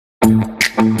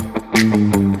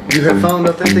You have found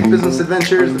Authentic Business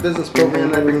Adventures, the business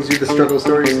program that brings you the struggle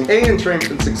stories and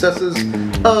triumphant successes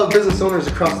of business owners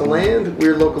across the land.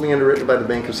 We're locally underwritten by the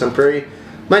Bank of Sun Prairie.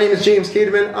 My name is James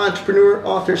Kademan, entrepreneur,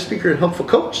 author, speaker, and helpful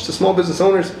coach to small business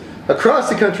owners across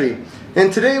the country.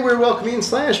 And today we're welcoming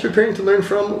 / preparing to learn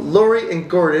from Lori and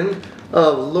Gordon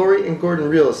of Lori and Gordon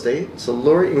Real Estate. So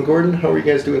Lori and Gordon, how are you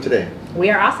guys doing today? We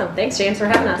are awesome. Thanks, James, for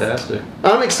having us. Fantastic.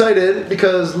 I'm excited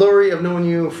because Lori, I've known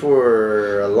you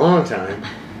for a long time.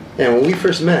 And when we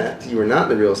first met, you were not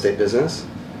in the real estate business.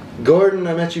 Gordon,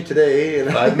 I met you today.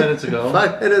 And 5 minutes ago.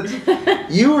 5 minutes.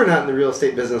 You were not in the real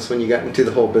estate business when you got into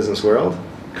the whole business world.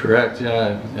 Correct,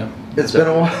 yeah. It's been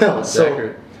a while. That's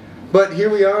accurate. But here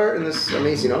we are in this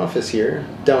amazing office here,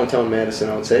 downtown Madison,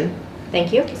 I would say.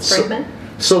 Thank you, Springman.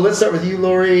 So let's start with you,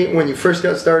 Lori. When you first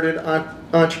got started on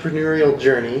entrepreneurial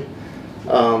journey,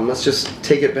 let's just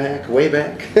take it back, way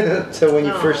back, to when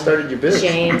you first started your business.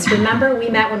 James, remember we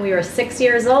met when we were 6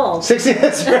 years old. 6 years,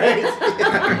 that's right.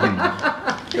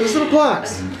 Yeah. It was little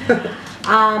blocks.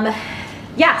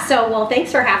 Well,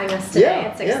 thanks for having us today.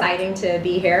 Yeah, It's exciting to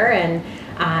be here, and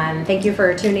thank you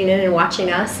for tuning in and watching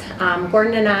us.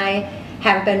 Gordon and I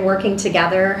have been working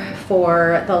together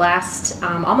for the last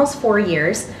almost 4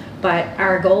 years. But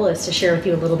our goal is to share with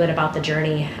you a little bit about the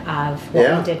journey of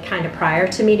what we did kind of prior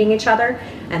to meeting each other,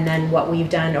 and then what we've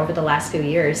done over the last few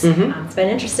years. It's been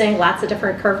interesting, lots of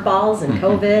different curveballs and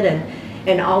COVID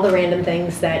and all the random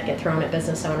things that get thrown at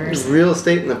business owners. Real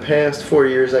estate in the past 4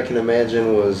 years, I can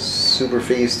imagine, was super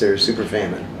feast or super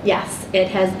famine. Yes, it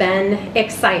has been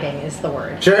exciting is the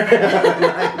word. Sure.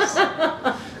 Nice.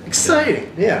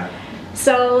 Exciting, yeah.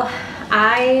 So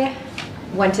I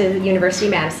went to the University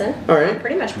of Madison. All right.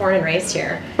 Pretty much born and raised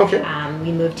here. Okay.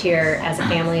 We moved here as a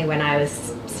family when I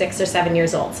was 6 or 7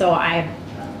 years old. So I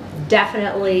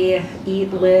definitely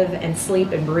eat, live, and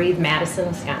sleep and breathe Madison,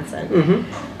 Wisconsin.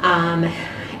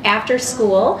 After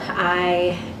school,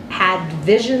 I had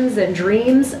visions and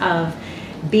dreams of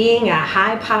being a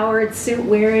high-powered,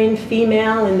 suit-wearing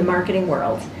female in the marketing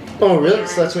world. Oh, really?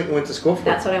 So that's what you went to school for?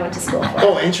 That's what I went to school for.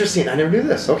 Oh, interesting. I never knew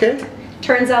this. Okay.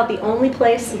 Turns out the only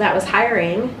place that was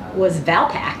hiring was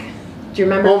Valpak. Do you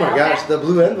remember Oh my Valpak? gosh, the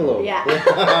blue envelope. Yeah.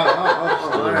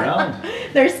 Still around.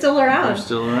 They're still around. They're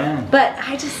still around. But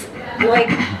I just,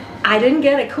 I didn't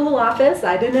get a cool office.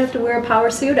 I didn't have to wear a power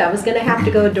suit. I was going to have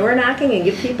to go door knocking and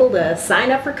get people to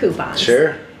sign up for coupons.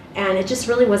 Sure. And it just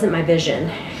really wasn't my vision.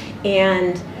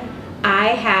 And I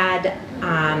had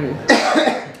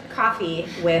coffee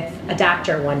with a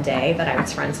doctor one day that I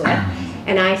was friends with.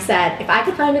 And I said, if I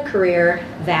could find a career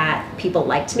that people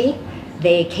liked me,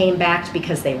 they came back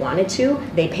because they wanted to,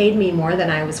 they paid me more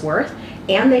than I was worth,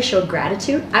 and they showed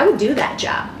gratitude, I would do that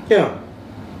job. Yeah.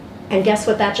 And guess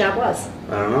what that job was?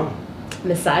 I don't know.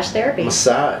 Massage therapy.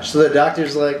 Massage. So the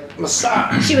doctor's like,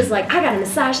 massage. She was like, I got a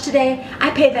massage today.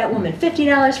 I paid that woman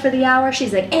 $50 for the hour.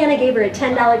 She's like, and I gave her a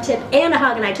 $10 tip and a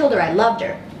hug, and I told her I loved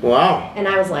her. Wow. And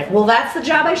I was like, well, that's the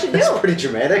job I should do. That's pretty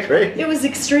dramatic, right? It was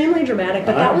extremely dramatic,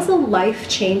 but that was a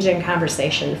life-changing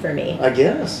conversation for me. I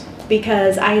guess.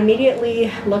 Because I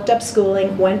immediately looked up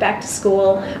schooling, went back to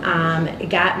school,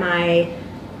 got my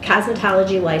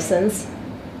cosmetology license,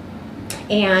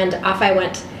 and off I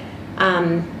went.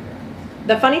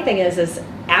 The funny thing is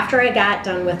after I got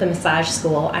done with the massage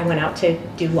school, I went out to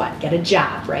do what? Get a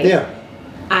job, right? Yeah.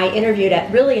 I interviewed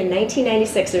in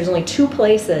 1996, there's only 2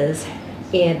 places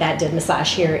that did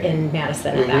massage here in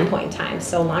Madison at that point in time,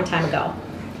 so a long time ago.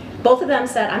 Both of them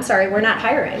said, I'm sorry, we're not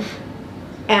hiring.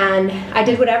 And I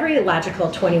did what every logical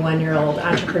 21-year-old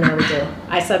entrepreneur would do.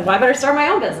 I said, well, I better start my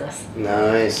own business.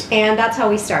 Nice. And that's how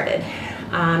we started.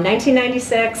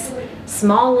 1996,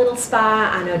 small little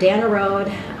spa on Odana Road.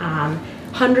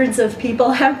 Hundreds of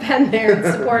people have been there and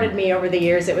supported me over the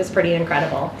years. It was pretty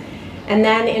incredible. And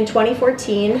then in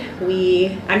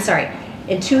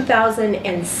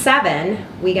 2007,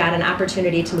 we got an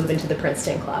opportunity to move into the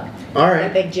Princeton Club. All right.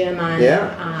 A big gym on.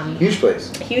 Huge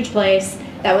place. Huge place.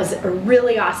 That was a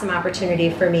really awesome opportunity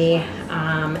for me.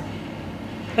 And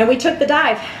we took the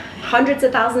dive. Hundreds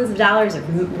of thousands of dollars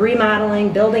of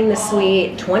remodeling, building the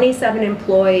suite, 27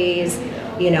 employees,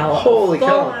 Holy full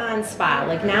cow. on spa.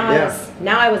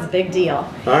 Now I was a big deal.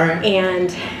 All right.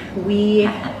 And we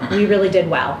really did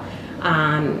well.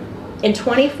 In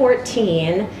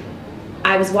 2014,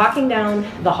 I was walking down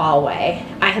the hallway.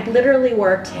 I had literally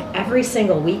worked every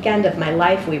single weekend of my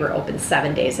life. We were open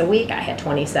 7 days a week. I had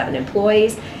 27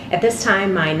 employees. At this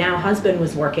time, my now husband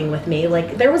was working with me.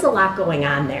 There was a lot going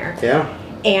on there. Yeah.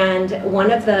 And one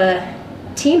of the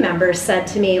team members said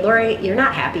to me, Lori, you're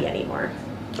not happy anymore.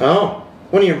 Oh,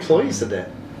 one of your employees said that.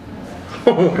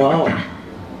 Oh, wow.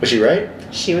 Was she right?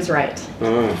 She was right.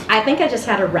 Oh, I think I just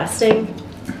had a resting.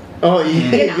 oh you, You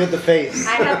you know. had the face.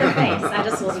 I had the face. I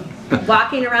just was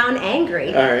walking around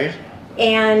angry. All right.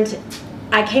 And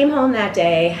I came home that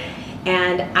day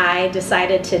and I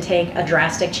decided to take a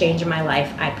drastic change in my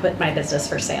life. I put my business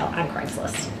for sale on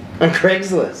Craigslist. On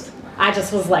Craigslist. I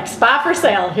just was like, spot for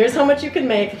sale. Here's how much you can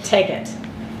make. Take it.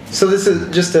 So this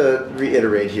is, just to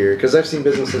reiterate here, because I've seen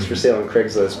businesses for sale on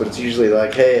Craigslist, but it's usually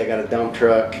like, hey, I got a dump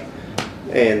truck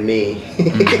and me.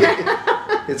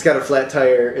 It's got a flat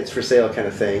tire, it's for sale kind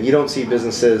of thing. You don't see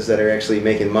businesses that are actually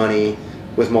making money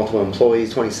with multiple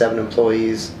employees, 27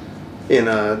 employees in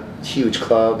a huge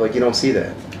club. Like, you don't see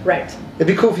that. Right. It'd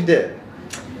be cool if you did.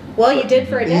 Well, you did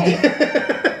for a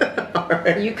day. All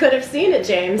right. You could have seen it,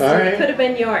 James. All right. It could have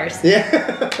been yours.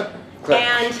 Yeah.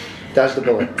 And Dodge the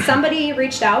bullet. somebody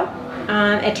reached out.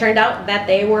 It turned out that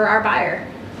they were our buyer.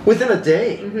 Within a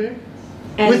day. Mm-hmm.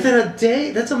 And Within a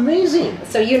day? That's amazing.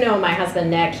 so you know my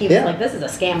husband Nick, he was Yeah. like, this is a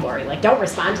scam board. Like, don't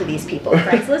respond to these people.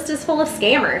 Craigslist is full of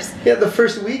scammers. Yeah, the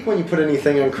first week when you put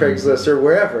anything on Craigslist or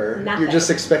wherever, Nothing. you're just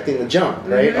expecting the jump,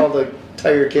 right? Mhm. All the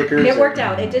tire kickers. It worked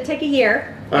out. It did take a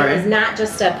year. All It right. was not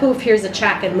just a poof, here's a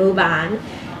check and move on.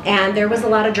 And there was a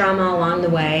lot of drama along the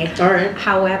way. All right.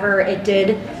 However, it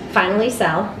did finally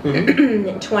sell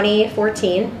in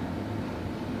 2014.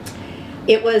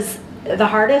 It was the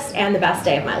hardest and the best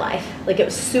day of my life. Like, it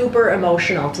was super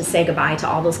emotional to say goodbye to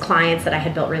all those clients that I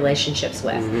had built relationships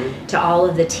with, to all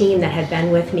of the team that had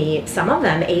been with me, some of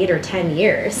them 8 or 10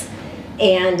 years.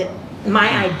 And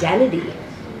my identity,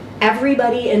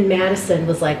 everybody in Madison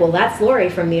was like, well, that's Lori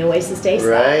from the Oasis Day Spa.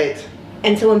 Right.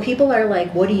 And so when people are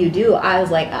like, what do you do? I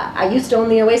was like, I used to own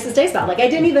the Oasis Day Spa. Like, I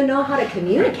didn't even know how to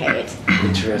communicate.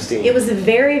 Interesting. It was a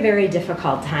very, very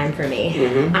difficult time for me.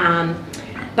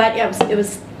 But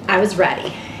I was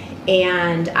ready.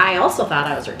 And I also thought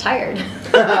I was retired.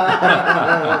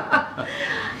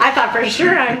 I thought for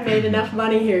sure I made enough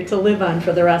money here to live on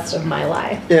for the rest of my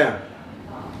life. Yeah.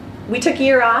 We took a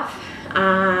year off,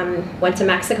 went to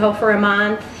Mexico for a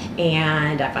month,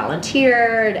 and I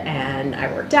volunteered and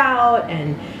I worked out,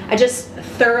 and I just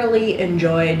thoroughly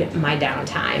enjoyed my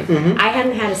downtime. I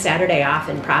hadn't had a Saturday off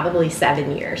in probably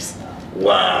 7 years.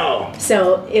 Wow.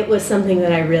 So it was something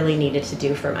that I really needed to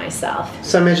do for myself.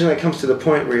 So I imagine that comes to the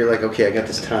point where you're like, okay, I got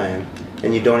this time,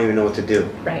 and you don't even know what to do.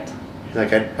 Right.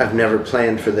 Like, I've never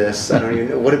planned for this. I don't even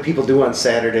know. What do people do on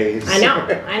Saturdays? I know.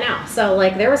 So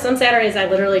like there were some Saturdays I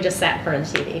literally just sat in front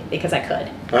of the TV because I could.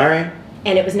 All right.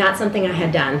 And it was not something I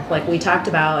had done. Like we talked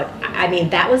about, I mean,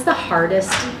 that was the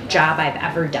hardest job I've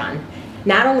ever done.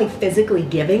 Not only physically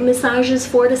giving massages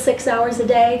 4 to 6 hours a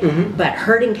day, but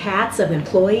herding cats of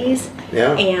employees.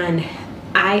 Yeah. And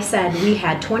I said we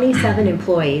had 27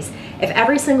 employees. If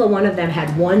every single one of them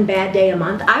had one bad day a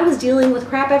month, I was dealing with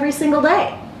crap every single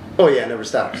day. Oh, yeah, it never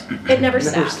stops. It never Never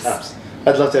stops. stops.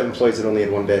 I'd love to have employees that only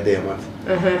had one bad day a month.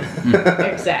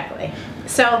 Exactly.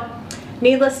 So,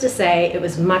 needless to say, it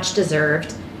was much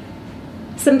deserved.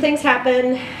 Some things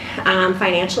happened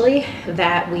financially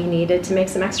that we needed to make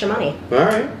some extra money. All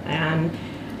right.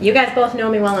 You guys both know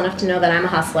me well enough to know that I'm a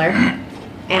hustler.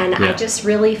 And I Yeah. just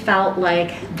really felt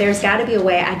like there's got to be a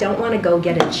way. I don't want to go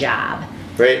get a job.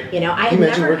 Right. You know, I Can had you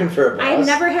imagine never, working for a boss? I had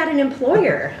never had an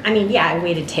employer. I mean, yeah, I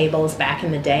waited tables back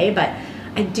in the day, but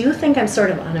I do think I'm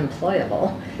sort of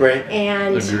unemployable. Right.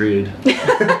 And Agreed.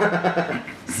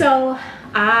 so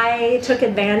I took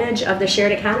advantage of the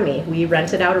shared economy. We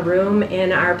rented out a room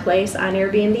in our place on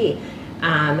Airbnb.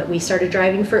 We started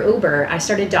driving for Uber. I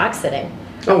started dog sitting.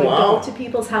 I Oh, would wow. go to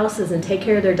people's houses and take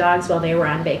care of their dogs while they were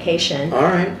on vacation. All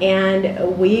right.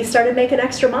 And we started making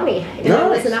extra money. And it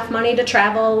was Nice. enough money to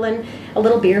travel and a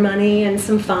little beer money and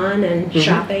some fun and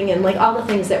shopping and like all the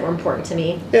things that were important to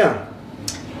me. Yeah.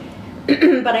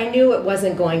 But I knew it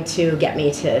wasn't going to get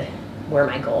me to where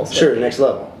my goals would Sure, be. next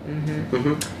level.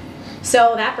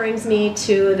 So that brings me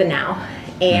to the now.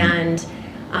 And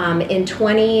in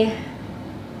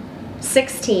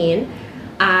 2016,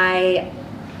 I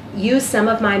used some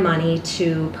of my money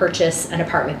to purchase an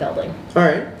apartment building. All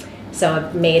right. So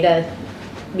I made a,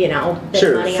 bit of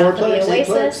Sure. money off of the 4-plex, Oasis.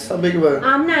 8-plex? How big of a...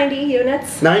 90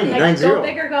 units. 90, Like, 90. Go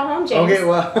big or go home, James. Okay,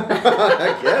 well,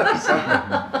 I guess.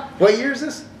 What year is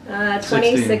this?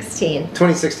 2016.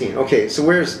 2016. Okay, so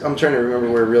I'm trying to remember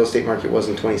where real estate market was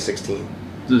in 2016.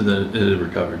 It had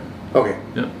recovered. Okay,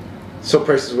 Yep. so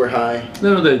prices were high,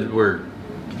 No, they were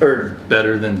or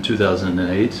better than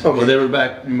 2008. Okay. Well, they were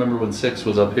back. Remember when 6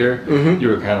 was up here? You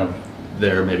were kind of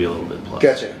there, maybe a little bit plus.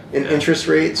 gotcha. And Yeah. interest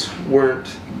rates weren't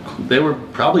They were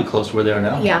probably close to where they are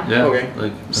now. Yeah. Yeah. okay,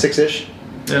 Like 6-ish.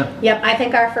 yeah. Yep, I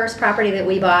think our first property that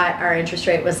we bought, our interest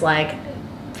rate was like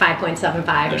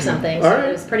 5.75 or something. All So right.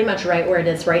 it was pretty much right where it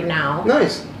is right now.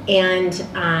 Nice. And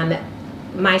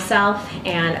myself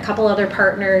and a couple other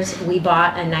partners, we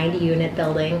bought a 90-unit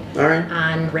building All right.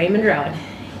 on Raymond Road.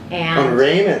 And On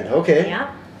Raymond. Okay.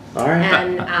 yeah. All right.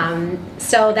 And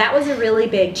so that was a really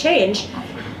big change.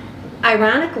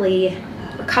 Ironically,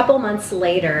 a couple months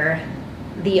later,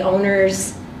 the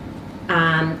owners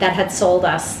that had sold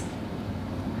us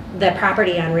the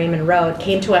property on Raymond Road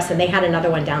came to us, and they had another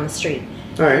one down the street.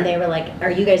 All right. And they were like, "Are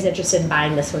you guys interested in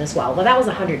buying this one as well?" Well, that was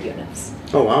 100 units.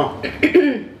 Oh wow.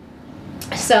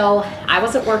 So I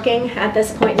wasn't working at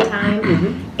this point in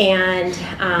time, and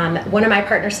one of my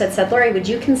partners said, Lori, would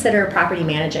you consider property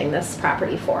managing this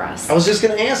property for us? I was just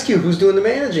going to ask you who's doing the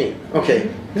managing. Okay.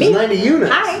 Me. It's 90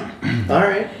 units. Hi. All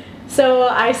right. So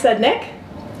I said, Nick,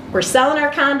 we're selling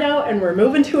our condo and we're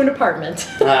moving to an apartment.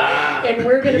 Ah, And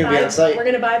we're you're gonna be on site.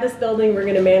 buy this building, we're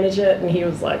gonna manage it. And he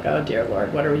was like, oh dear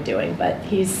Lord, what are we doing? But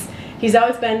he's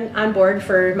always been on board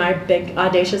for my big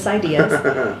audacious ideas.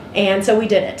 And so we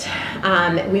did it.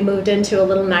 We moved into a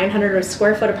little 900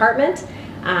 square foot apartment.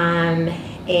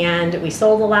 And we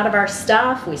sold a lot of our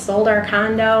stuff. We sold our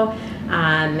condo.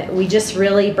 We just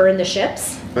really burned the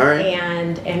ships. All right.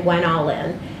 And went all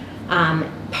in.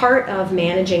 Part of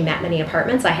managing that many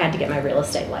apartments, I had to get my real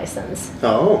estate license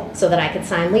Oh. so that I could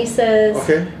sign leases.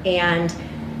 Okay. And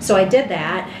so I did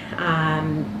that.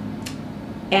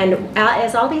 And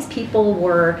as all these people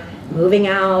were moving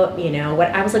out,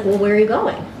 I was like, well, where are you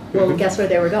going? Well, guess where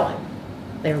they were going?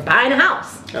 They were buying a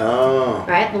house. Oh.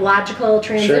 Right? The logical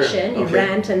transition, Sure. you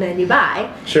rent and then you buy.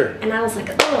 Sure. And I was like,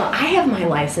 oh, I have my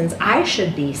license. I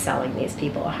should be selling these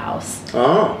people a house.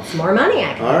 Oh. It's more money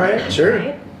I can All right, make, sure.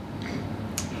 right?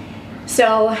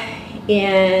 So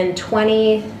in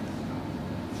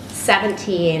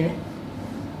 2017,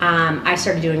 I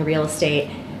started doing real estate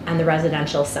on the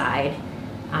residential side.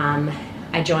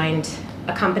 I joined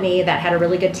a company that had a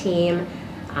really good team,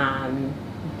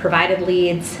 provided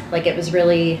leads. Like it was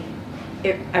really,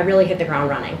 I really hit the ground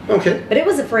running. Okay. But it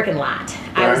was a freaking lot.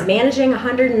 I was Right. managing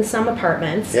 100 and some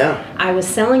apartments. Yeah. I was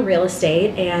selling real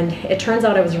estate, and it turns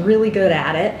out I was really good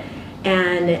at it.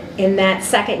 And in that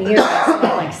second year, I sold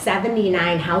like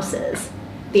 79 houses.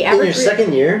 The In your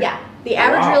second year? Yeah. The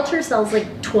average Wow. realtor sells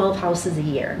like 12 houses a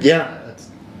year. Yeah. That's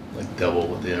like double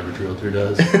what the average realtor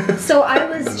does. So I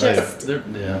was Like, just,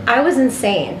 yeah. I was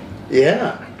insane.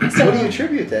 Yeah. So- What do you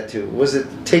attribute that to? Was it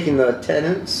taking the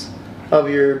tenants of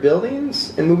your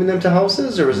buildings and moving them to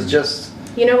houses, or was it just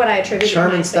You know what I attribute Charm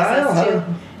my and style, success huh? to?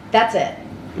 That's it.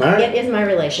 all right? It is my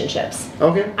relationships.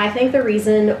 Okay. I think the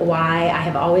reason why I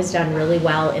have always done really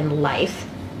well in life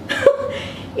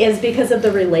is because of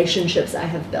the relationships I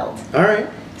have built. All right.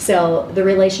 So the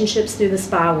relationships through the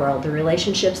spa world, the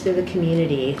relationships through the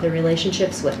community, the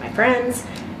relationships with my friends,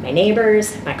 my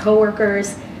neighbors, my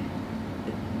coworkers.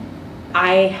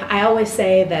 I always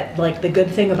say that like the good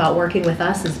thing about working with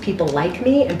us is people like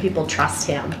me and people trust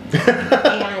him.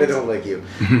 They don't like you.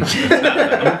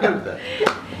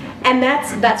 And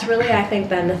that's really, I think,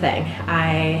 been the thing.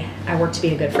 I work to be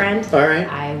a good friend. All right.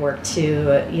 I work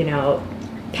to,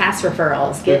 pass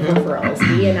referrals, give referrals,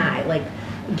 B&I, like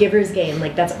giver's gain.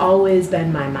 Like that's always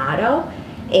been my motto.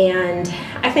 And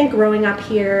I think growing up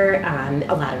here,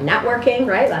 a lot of networking,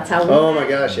 right? That's how we Oh my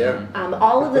gosh, yeah.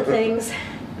 all of the things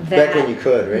that Back when you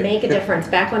could, right? make a difference.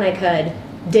 Back when I could,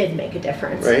 did make a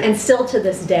difference. Right. And still to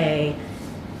this day,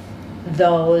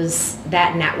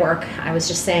 that network, I was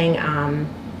just saying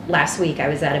last week I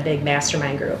was at a big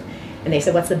mastermind group, and they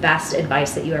said, what's the best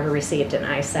advice that you ever received? And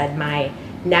I said, my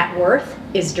net worth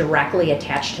is directly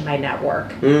attached to my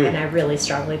network. And I really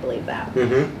strongly believe that.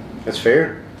 Mm-hmm. That's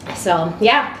fair. So,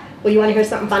 yeah. Well, you want to hear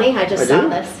something funny? I just saw do.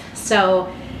 this.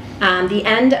 So, the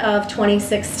end of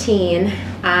 2016,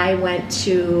 I went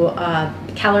to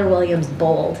Keller Williams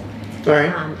Bold. All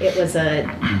right. It was a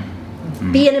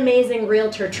Be an Amazing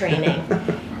Realtor training.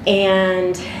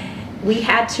 And we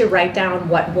had to write down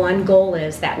what one goal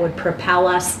is that would propel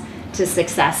us to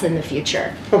success in the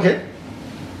future. Okay.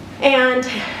 And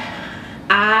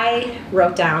I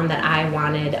wrote down that I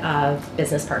wanted a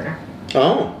business partner.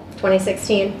 Oh.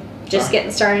 2016, just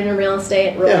getting started in real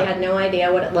estate, really Yeah. had no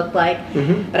idea what it looked like.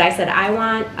 Mhm. But I said, I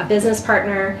want a business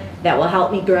partner that will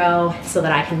help me grow so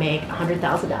that I can make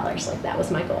 $100,000. Like that was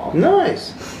my goal.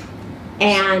 Nice.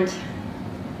 And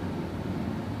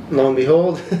Lo and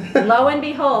behold. lo and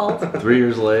behold, 3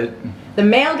 years late. the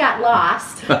mail got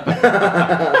lost.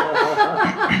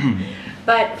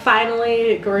 But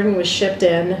finally, Gordon was shipped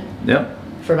in Yep.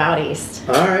 from out east.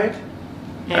 All right.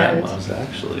 I And was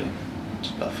actually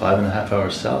just about 5.5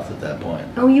 hours south at that point.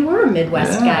 oh, you were a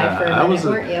Midwest Yeah, guy for a I minute, was a-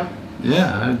 weren't you?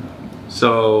 Yeah.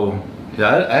 So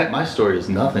Yeah, my story is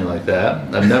nothing like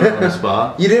that. I've never run a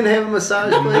spa. You didn't have a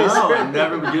massage place? No, I've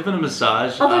never been given a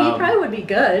massage. Although you probably would be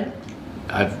good.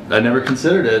 I never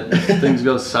considered it. If things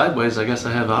go sideways, I guess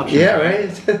I have options. Yeah,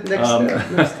 right?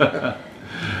 Next step.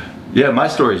 Yeah, my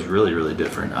story is really, really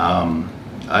different.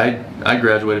 I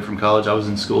graduated from college. I was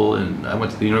in school, and I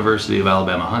went to the University of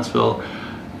Alabama, Huntsville,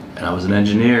 and I was an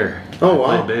engineer. Oh, wow.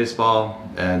 I played baseball,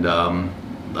 and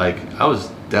like I was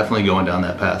definitely going down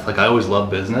that path. Like I always loved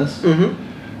business,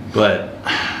 but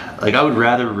like I would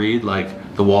rather read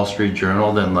like the Wall Street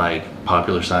Journal than like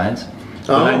Popular Science.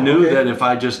 But I knew that if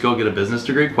I just go get a business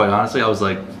degree, quite honestly, I was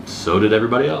like, so did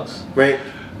everybody else. Right.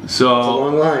 So It's a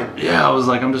long line. yeah, I was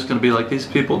like, I'm just gonna be like these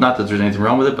people. Not that there's anything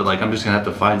wrong with it, but like I'm just gonna have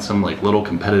to find some like little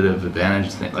competitive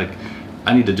advantage thing. Like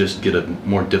I need to just get a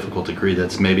more difficult degree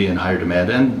that's maybe in higher demand,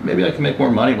 and maybe I can make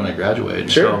more money when I graduate.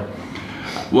 Sure. So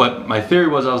what my theory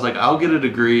was, I was like, I'll get a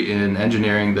degree in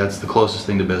engineering that's the closest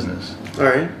thing to business. All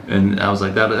right. And I was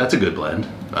like, that's a good blend.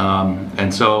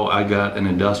 And so I got an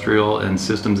industrial and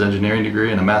systems engineering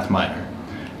degree and a math minor.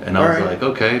 And I was like,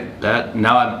 okay, that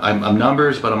now I'm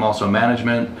numbers, but I'm also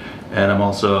management, and I'm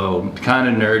also kind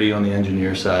of nerdy on the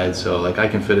engineer side. So like I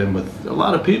can fit in with a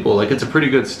lot of people. Like it's a pretty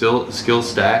good skill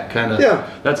stack kind of. Yeah.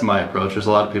 That's my approach. There's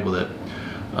a lot of people that,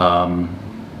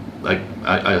 like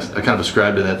I kind of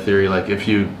ascribe to that theory. Like if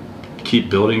you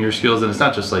keep building your skills, and it's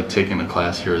not just like taking a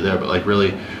class here or there, but like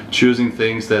really choosing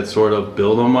things that sort of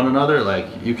build on one another. Like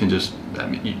you can just, I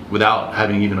mean, without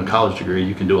having even a college degree,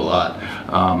 you can do a lot.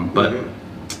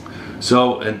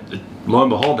 So, and lo and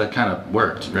behold, that kind of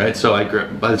worked, right? So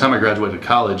by the time I graduated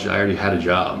college, I already had a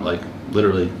job. Like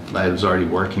literally, I was already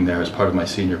working there as part of my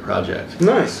senior project.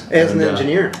 Nice. As an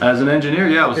engineer. As an engineer,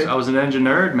 yeah. I was an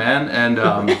engineer, man.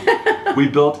 And we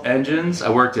built engines. I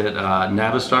worked at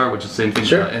Navistar, which is the same thing,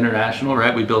 International,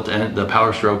 right? We built the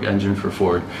Power Stroke engine for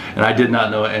Ford. And I did not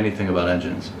know anything about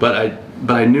engines. But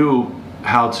I knew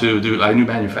how to do, I knew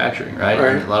manufacturing, right?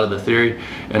 And a lot of the theory.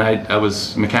 And I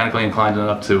was mechanically inclined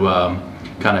enough to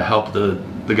kind of help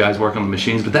the guys work on the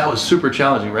machines. But that was super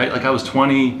challenging, right? Like I was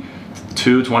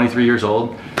 22, 23 years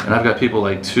old, and I've got people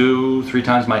like 2-3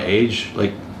 times my age,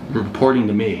 like reporting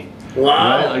to me.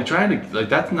 Wow. Right? Like trying to, like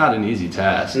that's not an easy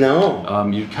task. No.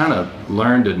 You kind of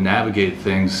learn to navigate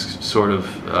things sort of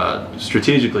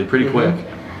strategically pretty quick.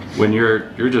 When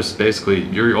you're just basically,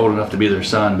 you're old enough to be their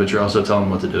son, but you're also telling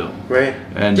them what to do. Right.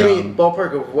 And give me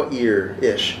ballpark of what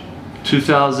year-ish?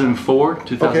 2004,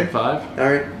 2005. Okay.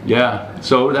 All right. Yeah.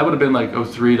 So that would have been like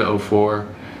 03 to 04.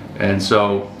 And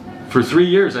so for 3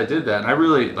 years I did that. And I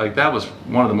really, like that was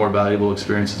one of the more valuable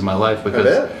experiences in my life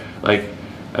because like,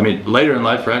 I mean, later in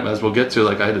life, right, as we'll get to,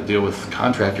 like I had to deal with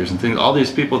contractors and things, all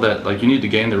these people that like you need to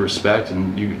gain their respect,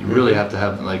 and you really have to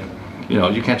have like, you know,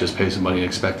 you can't just pay somebody and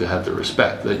expect to have the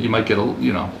respect that you might get,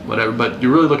 you know, whatever, but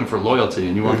you're really looking for loyalty,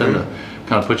 and you want them to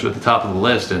kind of put you at the top of the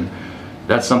list. And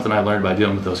that's something I learned by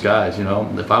dealing with those guys. You know,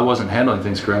 if I wasn't handling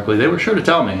things correctly, they were sure to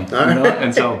tell me. You know?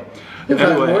 And so anyway,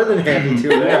 I'm more than happy to.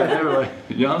 Yeah, they were like,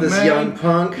 young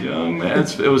punk. Young man.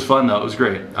 It was fun though. It was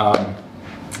great.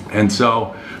 And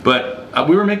so, but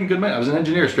we were making good money. I was an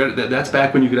engineer. That's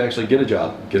back when you could actually get a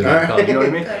job, getting out of college. You know what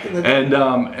I mean?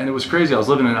 And it was crazy. I was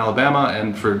living in Alabama,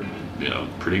 and for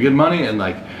pretty good money, and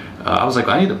like I was like,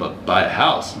 I need to buy a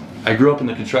house. I grew up in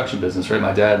the construction business, right?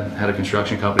 My dad had a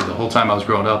construction company the whole time I was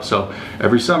growing up. So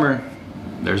every summer,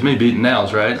 there's me beating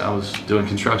nails, right? I was doing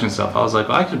construction stuff. I was like,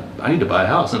 well, I need to buy a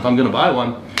house, and if I'm going to buy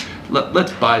one,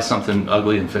 let's buy something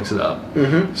ugly and fix it up.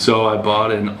 So I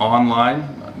bought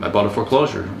I bought a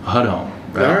foreclosure, a HUD home.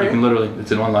 Right? You can literally,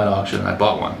 it's an online auction. I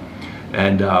bought one,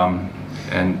 and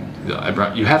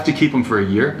you have to keep them for a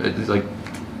year. It's like,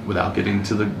 without getting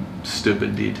into the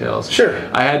stupid details. Sure.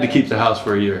 I had to keep the house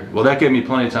for a year. Well, that gave me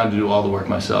plenty of time to do all the work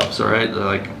myself. So, right,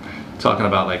 like talking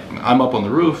about like I'm up on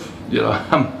the roof,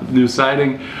 I'm new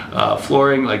siding,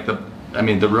 flooring, like the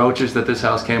roaches that this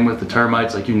house came with, the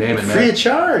termites, like you name it, man. Free of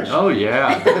charge. Oh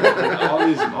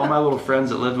yeah, all my little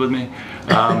friends that lived with me.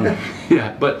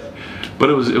 Yeah, but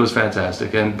it was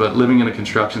fantastic. But living in a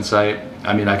construction site,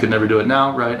 I mean, I could never do it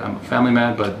now, right? I'm a family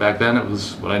man, but back then it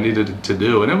was what I needed to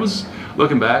do, and it was,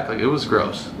 looking back, like it was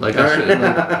gross. Like I should,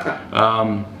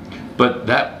 but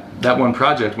that one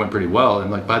project went pretty well, and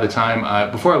like by the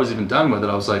time before I was even done with it,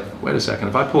 I was like, wait a second,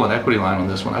 if I pull an equity line on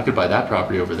this one, I could buy that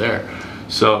property over there.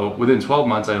 So within 12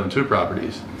 months, I owned 2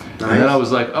 properties. Nice. And then I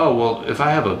was like, oh well, if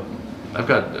I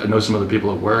know some other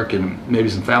people at work and maybe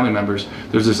some family members.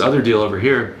 There's this other deal over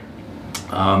here.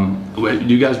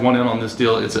 You guys want in on this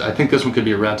deal? I think this one could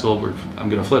be a rental. I'm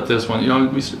going to flip this one.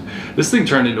 This thing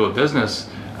turned into a business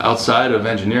outside of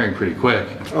engineering pretty quick.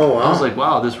 Oh wow! I was like,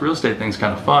 wow, this real estate thing's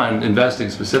kind of fun,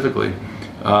 investing specifically.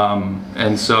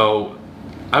 And so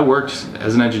I worked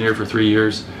as an engineer for 3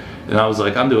 years, and I was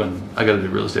like, I got to do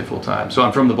real estate full time. So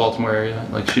I'm from the Baltimore area,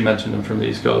 like she mentioned, I'm from the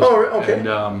East Coast. Oh, okay.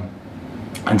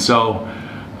 And so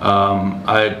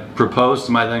I proposed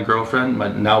to my then girlfriend, my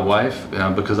now wife,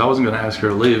 because I wasn't going to ask her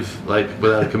to leave like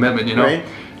without a commitment, you know. Right.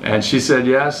 And she said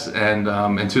yes. And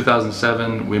in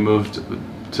 2007, we moved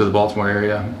to the Baltimore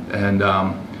area. And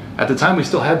at the time, we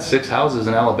still had 6 houses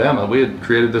in Alabama. We had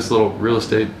created this little real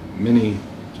estate mini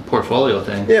portfolio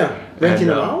thing. Yeah, renting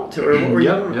them out, or what were you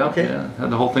doing? Yep, Okay. yeah, had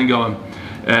the whole thing going.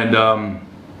 And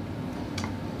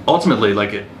ultimately,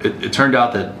 like it turned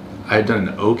out that I had done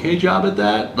an okay job at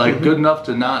that, like good enough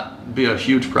to not be a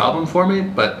huge problem for me,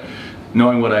 but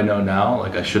knowing what I know now,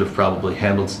 like I should have probably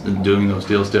handled doing those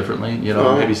deals differently. You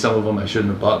know, maybe some of them I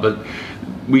shouldn't have bought, but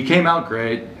we came out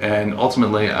great. And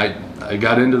ultimately, I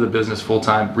got into the business full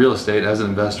time, real estate as an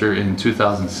investor in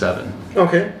 2007.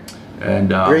 Okay. And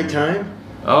Great time.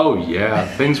 Oh yeah,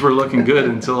 things were looking good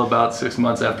until about 6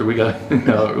 months after we got. You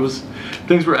know,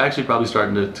 things were actually probably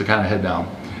starting to kind of head down.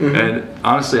 And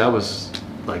honestly, I was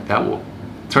like,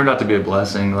 turned out to be a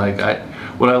blessing. Like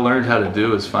what I learned how to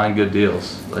do is find good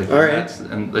deals. Like, all right.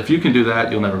 And if you can do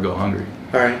that, you'll never go hungry.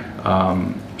 All right.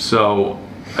 So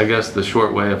I guess the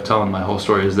short way of telling my whole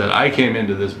story is that I came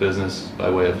into this business by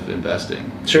way of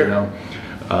investing. Sure. You know?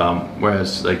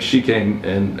 Whereas like she came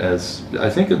in as,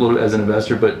 I think a little as an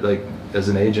investor, but like as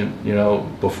an agent, you know,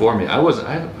 before me. I wasn't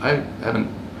an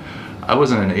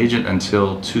agent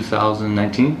until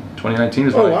 2019. 2019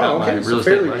 is when I got my real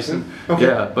estate license. Okay.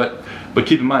 Yeah, but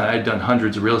keep in mind, I had done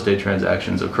hundreds of real estate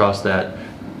transactions across that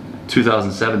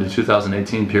 2007 to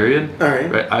 2018 period. All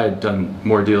right. I had done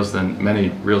more deals than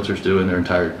many realtors do in their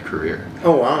entire career.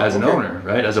 Oh wow. As an owner,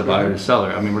 right? As a buyer to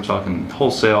seller. I mean, we're talking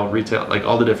wholesale, retail, like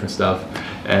all the different stuff.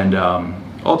 And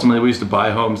ultimately, we used to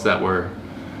buy homes that were,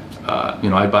 you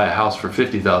know, I'd buy a house for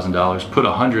 $50,000, put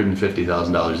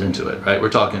 $150,000 into it, right? We're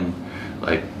talking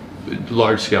like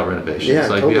large scale renovations. Yeah,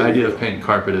 like totally. the idea of painting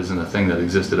carpet isn't a thing that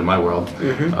existed in my world.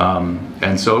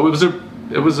 And so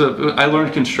I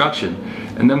learned construction.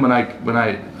 And then when I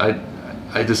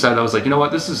decided, I was like, you know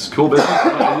what, this is cool business.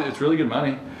 It's really good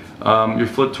money. You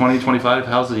flip 20, 25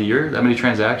 houses a year, that many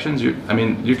transactions, I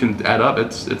mean, you can add up,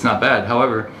 it's not bad.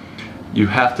 However, you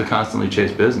have to constantly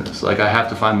chase business. Like I have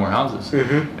to find more houses.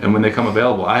 And when they come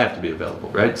available, I have to be available,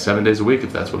 right? 7 days a week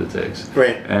if that's what it takes.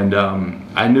 Right. And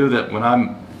I knew that when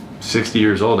I'm 60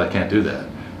 years old, I can't do that.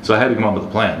 So I had to come up with a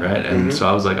plan, right? And so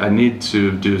I was like, I need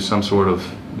to do some sort of,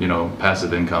 you know,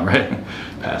 passive income, right?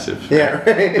 Passive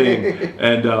thing.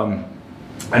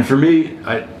 And for me,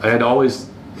 I'd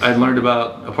learned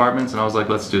about apartments, and I was like,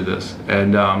 let's do this.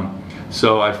 And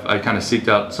so I kind of seeked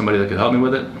out somebody that could help me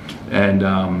with it. And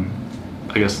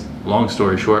I guess long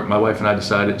story short, my wife and I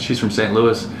decided, she's from St.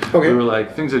 Louis. Okay. We were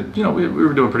like, things that, you know, we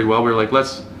were doing pretty well. We were like,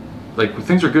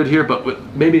 things are good here, but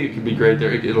maybe it could be great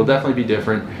there. It'll definitely be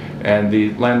different. And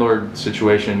the landlord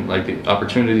situation, like the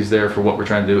opportunities there for what we're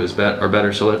trying to do are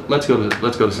better. So let's go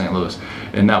to St. Louis.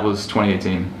 And that was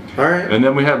 2018. All right. And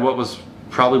then we had what was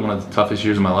probably one of the toughest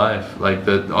years of my life. Like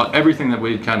everything that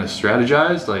we kind of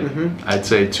strategized, like I'd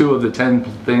say 2 of the 10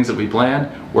 things that we planned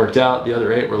worked out. The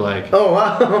other 8 were like, oh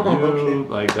wow, you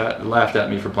like that, laughed at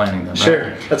me for planning them. Sure,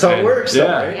 right? that's how it works. Yeah,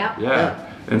 though, right? yeah.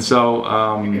 And so,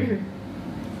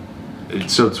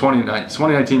 so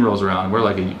 2019 rolls around, and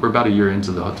we're about a year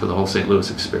into the whole St. Louis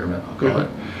experiment, I'll call it.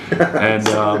 And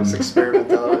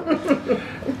experiment.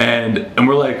 and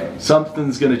we're like,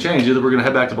 something's gonna change. Either we're gonna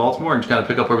head back to Baltimore and just kind of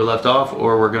pick up where we left off,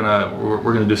 or we're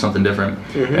gonna do something different.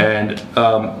 And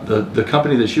the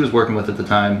company that she was working with at the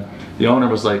time, the owner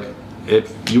was like,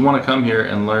 if you want to come here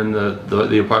and learn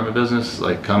the apartment business,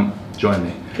 like come join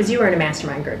me. Because you were in a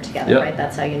mastermind group together, right?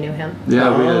 That's how you knew him?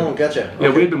 Yeah. Gotcha.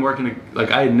 Yeah, we had been working,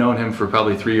 like I had known him for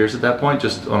probably 3 years at that point,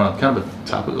 just on a kind of a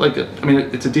topic, like, I mean,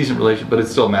 it's a decent relation, but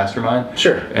it's still a mastermind.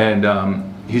 Sure. And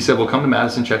he said, well, come to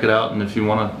Madison, check it out, and if you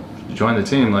want to join the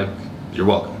team, like, you're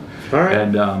welcome. All right.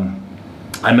 And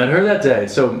I met her that day.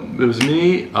 So it was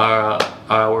me,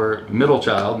 our middle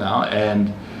child now,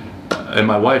 and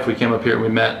my wife. We came up here and we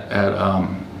met at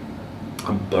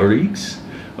Barriques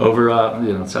over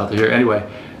south of here. Anyway,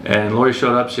 and Lori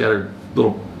showed up. She had her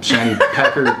little shiny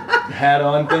Packer hat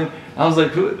on thing. I was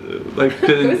like, Who's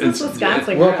this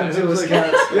Wisconsin? Welcome to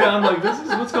Wisconsin. Yeah, I'm like, this is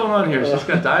what's going on here. She's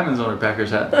got diamonds on her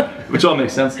Packers hat, which all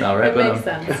makes sense now, right? It makes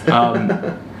sense.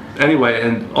 Anyway,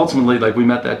 and ultimately, like we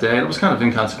met that day, and it was kind of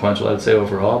inconsequential, I'd say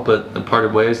overall, but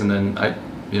parted ways, and then I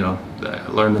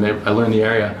learned the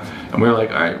area, and we were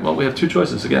like, all right, well, we have 2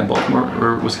 choices again, Baltimore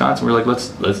or Wisconsin. We were like,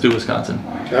 let's do Wisconsin.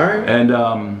 All right. And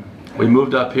we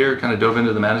moved up here, kind of dove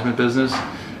into the management business,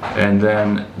 And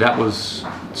then that was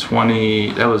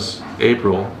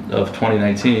April of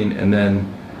 2019, and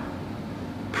then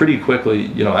pretty quickly,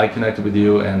 you know, I connected with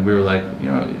you, and we were like, you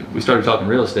know, we started talking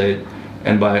real estate.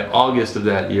 And by August of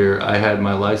that year, I had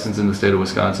my license in the state of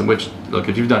Wisconsin. Which, look,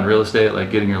 if you've done real estate,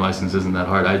 like getting your license isn't that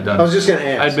hard. I was just gonna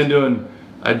ask.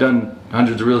 I'd done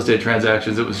hundreds of real estate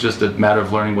transactions. It was just a matter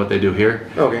of learning what they do here.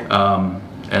 Okay.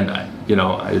 And you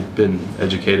know, I'd been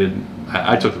educated.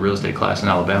 I took the real estate class in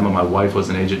Alabama. My wife was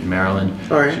an agent in Maryland.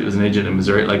 All right. She was an agent in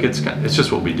Missouri. Like it's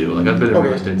just what we do. Like I've been in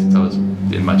real estate since I was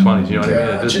in my 20s. You know what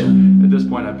I mean? At this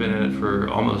point, I've been in it for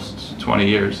almost 20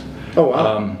 years. Oh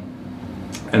wow.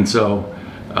 And so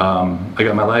I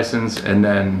got my license, and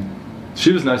then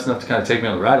she was nice enough to kind of take me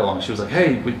on the ride along. She was like,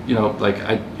 "Hey, you know, like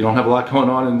you don't have a lot going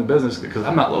on in the business because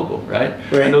I'm not local, right?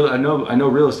 Right. I know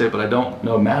real estate, but I don't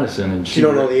know Madison." And you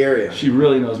don't know the area. She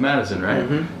really knows Madison, right?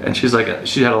 Mm-hmm. And she's like,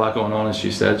 she had a lot going on, and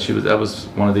she said that was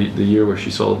one of the year where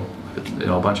she sold, you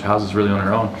know, a bunch of houses really on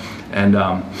her own, and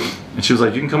she was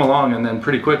like, "You can come along," and then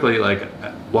pretty quickly, like,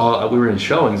 while we were in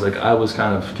showings, like I was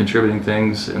kind of contributing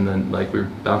things, and then like we were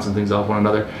bouncing things off one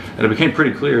another, and it became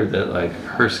pretty clear that like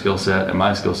her skill set and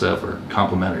my skill set were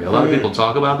complementary. A lot of people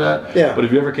talk about that, yeah. But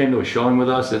if you ever came to a showing with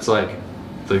us, it's like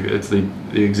it's the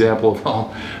example of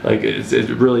all, like it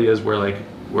really is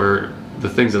where the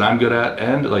things that I'm good at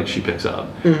and like she picks up,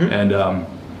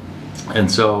 and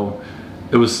so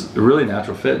it was a really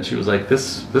natural fit. And she was like,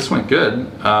 "This went good.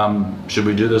 Should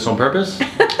we do this on purpose?"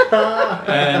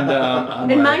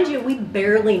 And mind you, we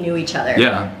barely knew each other.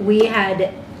 Yeah. We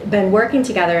had been working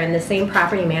together in the same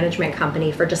property management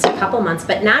company for just a couple months,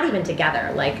 but not even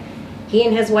together. Like he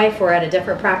and his wife were at a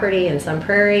different property in Sun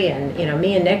Prairie, and you know,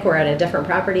 me and Nick were at a different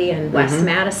property in West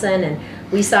Madison, and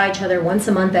we saw each other once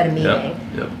a month at a meeting.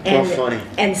 Yep. And, well, funny.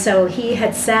 And so he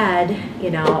had said,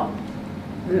 you know,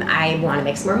 I want to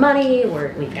make some more money.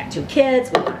 We've got 2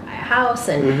 kids. We want to buy a house,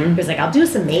 and he was like, "I'll do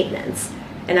some maintenance."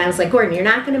 And I was like, "Gordon, you're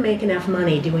not going to make enough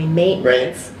money doing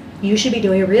maintenance. Right. You should be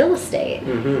doing real estate."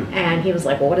 And he was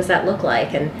like, "Well, what does that look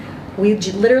like?" And we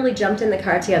literally jumped in the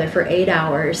car together for 8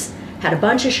 hours, had a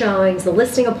bunch of showings, the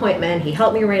listing appointment. He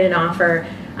helped me write an offer.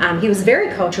 He was very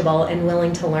coachable and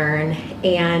willing to learn,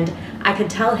 and I could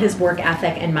tell his work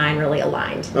ethic and mine really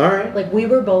aligned. All right. Like we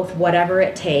were both whatever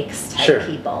it takes type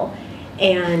people.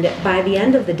 And by the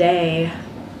end of the day,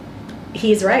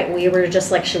 he's right. We were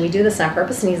just like, "Should we do this on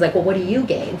purpose?" And he's like, "Well, what do you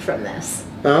gain from this?"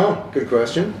 Oh, good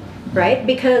question. Right?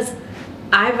 Because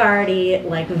I've already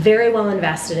like very well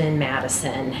invested in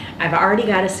Madison. I've already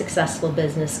got a successful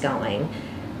business going.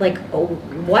 Like,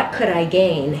 what could I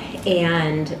gain?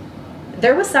 And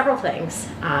there was several things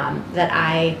that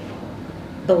I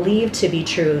believed to be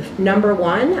true. Number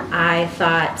one, I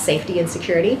thought safety and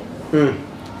security.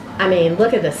 I mean,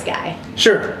 look at this guy.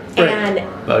 Sure. Right. And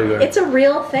it's a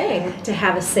real thing to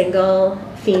have a single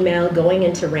female going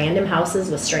into random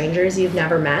houses with strangers you've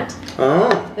never met.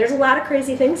 Oh. There's a lot of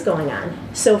crazy things going on.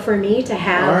 So for me to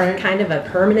have kind of a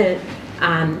permanent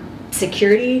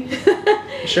security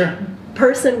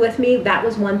person with me, that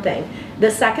was one thing.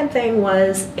 The second thing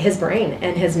was his brain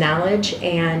and his knowledge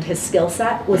and his skill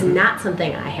set was not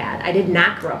something I had. I did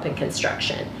not grow up in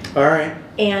construction. All right.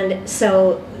 And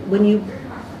so when you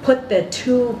put the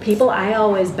 2 people, I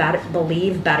always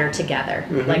believe better together.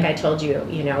 Like I told you,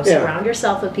 you know, surround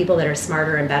yourself with people that are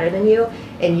smarter and better than you,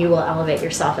 and you will elevate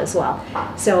yourself as well.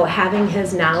 So having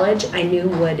his knowledge, I knew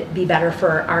would be better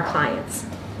for our clients.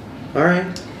 All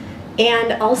right.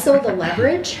 And also the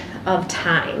leverage of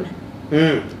time.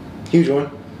 Huge one.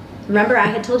 Remember, I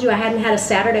had told you I hadn't had a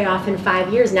Saturday off in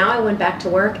 5 years. Now I went back to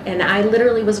work, and I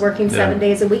literally was working 7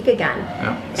 days a week again.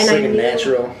 And it's like I knew,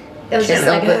 natural. It was just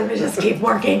like, just keep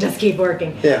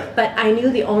working. Yeah. But I knew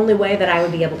the only way that I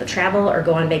would be able to travel or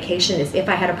go on vacation is if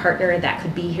I had a partner that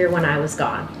could be here when I was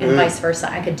gone, and vice versa.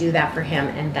 I could do that for him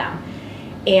and them.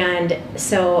 And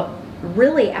so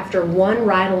really after one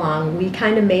ride along, we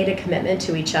kind of made a commitment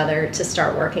to each other to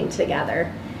start working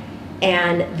together.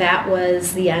 And that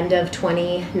was the end of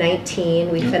 2019.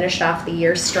 We finished off the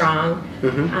year strong.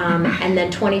 And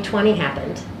then 2020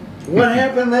 happened. What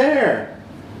happened there?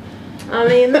 I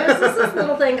mean, there's this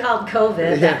little thing called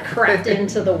COVID that crept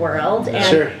into the world,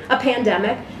 and a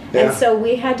pandemic. And so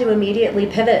we had to immediately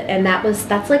pivot, and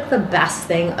that's like the best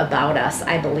thing about us,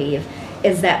 I believe,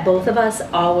 is that both of us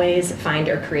always find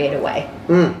or create a way.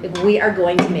 We are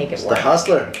going to make it work. The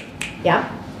hustler.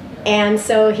 Yeah. And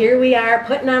so here we are,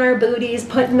 putting on our booties,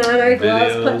 putting on our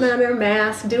gloves, Videos. putting on our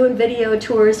masks, doing video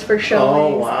tours for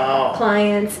showings, wow.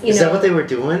 clients. Is that what they were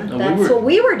doing? No, That's what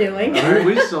we were doing.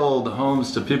 We sold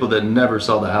homes to people that never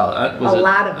saw the house.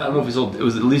 Lot of I don't know if we sold. It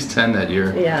was at least 10 that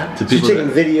year. Yeah. To So you're people taking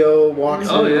that, video walks.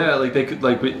 oh yeah, like they could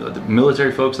the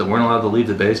military folks that weren't allowed to leave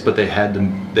the base, but they had to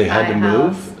Buy a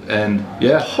move. house. And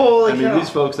yeah, Holy I mean cow. these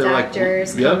folks they were like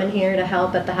Doctors yep, coming here to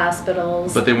help at the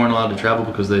hospitals. but they weren't allowed to travel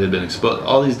because they had been exposed.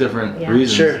 All these different Yeah.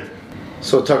 reasons. Sure.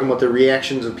 So talking about the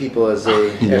reactions of people as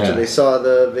they Yeah. after they saw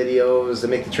the videos, they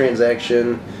make the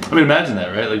transaction. I mean, imagine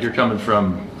that, right? Like you're coming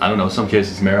from, I don't know, some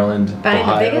cases Maryland, Buying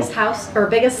Ohio. the biggest house or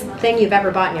biggest thing you've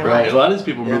ever bought in your Right, life. a lot of these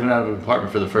people Yeah. moving out of an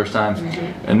apartment for the first time,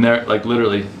 and they're like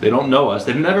literally, they don't know us.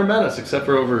 They've never met us except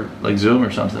for over like Zoom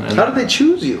or something. And How did they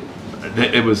choose you?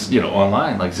 it was,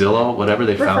 online, like Zillow, whatever.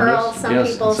 They found Referrals. us. Some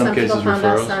Yes, people, in some some cases people found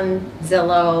referrals. us on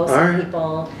Zillow. Some Alright.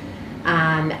 people,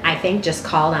 I think, just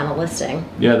called on a listing.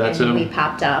 Yeah, that and too. we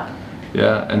popped up.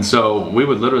 Yeah, and so we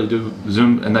would literally do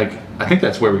Zoom, and like I think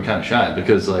that's where we kind of shine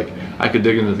because like I could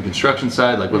dig into the construction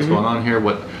side, like what's going on here,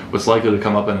 what's likely to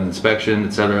come up in an inspection,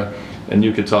 etc. And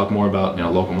you could talk more about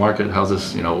local market, how's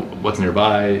this, what's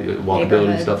nearby, walkability,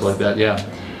 Neighborhoods. stuff like that. Yeah,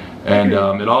 and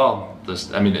it all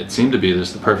just, I mean, it seemed to be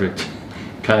just the perfect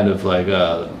kind of like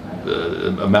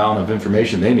amount of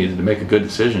information they needed to make a good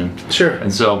decision. Sure.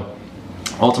 And so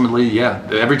ultimately, yeah,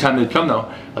 every time they'd come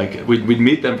though, like we'd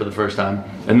meet them for the first time,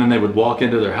 and then they would walk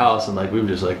into their house, and like we were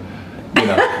just like,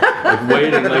 like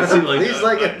waiting, like see, like, He's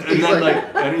like it. and He's then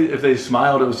like like if they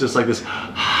smiled, it was just like this,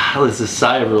 this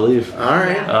sigh of relief, All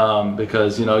right.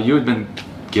 because you had been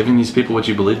giving these people what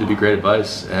you believed to be great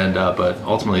advice, and but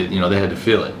ultimately, they had to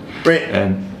feel it, Right.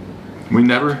 and it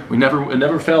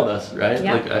never failed us, right?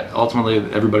 Yeah. Like ultimately,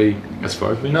 everybody, as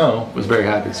far as we know, was very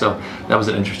happy. So that was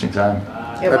an interesting time.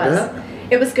 It I was. bet.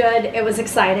 It was good. It was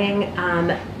exciting,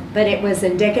 but it was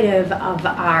indicative of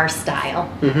our style.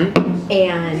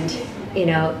 And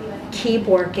keep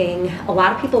working. A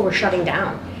lot of people were shutting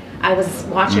down. I was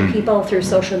watching people through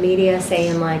social media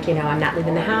saying like, I'm not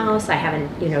leaving the house. I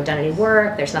haven't, done any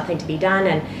work. There's nothing to be done.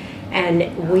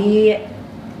 And we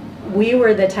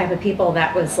were the type of people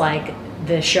that was like,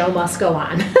 the show must go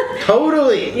on.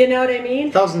 Totally. You know what I mean?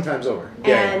 1,000 times over.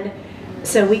 Yeah. And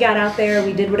so we got out there,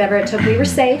 we did whatever it took. We were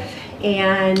safe,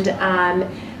 and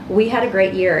we had a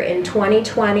great year. In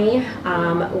 2020,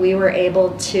 we were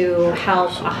able to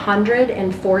help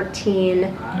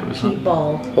 114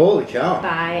 people Holy cow.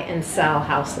 buy and sell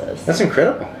houses. That's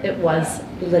incredible. It was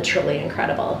literally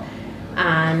incredible.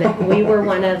 We were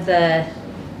one of the,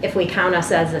 if we count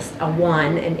us as a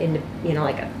one in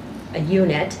like a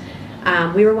unit,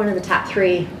 we were one of the top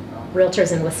 3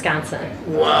 realtors in Wisconsin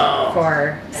Wow.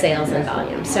 for sales and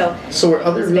volume. So So were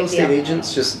other It's a real big estate deal.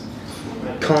 agents just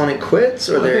calling it quits,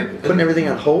 or Well, I they're think- putting everything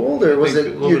on hold, or was think it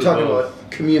a little you're bit of talking both.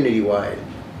 about community-wide?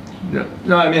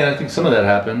 No, I mean, I think some of that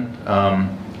happened.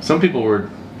 Some people were,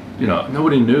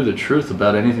 nobody knew the truth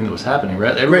about anything that was happening,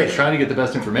 right? Everybody's Right. trying to get the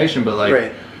best information, but like,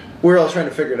 Right. We're all trying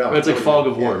to figure it out. it's like fog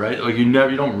of war, Yeah. right? Like you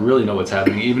don't really know what's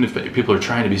happening. Even if people are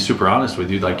trying to be super honest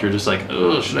with you, like you're just like,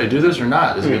 oh, should I do this or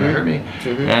not? Is it going to hurt me?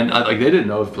 And like they didn't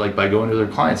know if like by going to their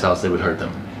client's house they would hurt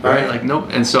them, right? Right. Like nope.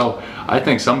 And so I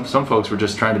think some folks were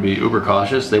just trying to be uber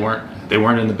cautious. They weren't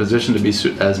in the position to be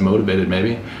as motivated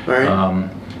maybe. Right.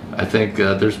 I think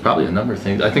there's probably a number of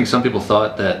things. I think some people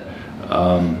thought that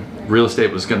real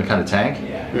estate was going to kind of tank,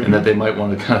 and that they might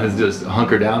want to kind of just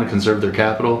hunker down and conserve their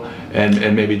capital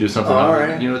and maybe do something. All else.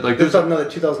 right. Like they there's thought another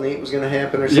 2008 was going to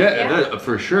happen or something. yeah,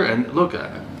 for sure. And look,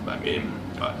 I mean,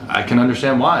 I can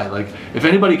understand why. Like, if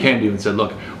anybody came to you and said,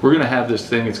 look, we're going to have this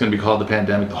thing, it's going to be called the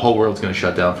pandemic, the whole world's going to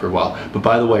shut down for a while, but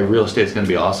by the way, real estate's going to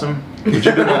be awesome, would you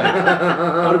have been like,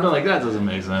 I would have been like, that doesn't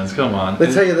make sense, come on.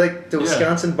 They tell you like the Yeah.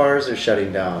 Wisconsin bars are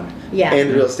shutting down. Yeah.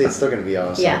 And real estate's still going to be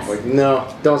awesome. Yes. Like,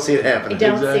 no, don't see it I happening.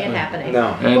 don't see Exactly. it happening.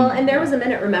 No. And- There was a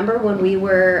minute, remember, when we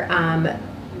were,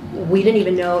 we didn't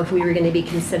even know if we were going to be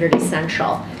considered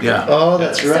essential. Yeah. Oh,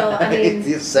 that's right. So I mean,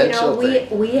 the essential thing.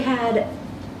 we had.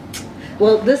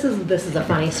 Well, this is a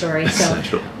funny story. So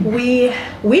Essential. we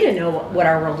didn't know what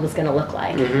our world was going to look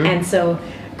like, Mm-hmm. and so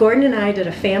Gordon and I did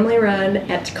a family run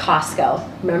at Costco.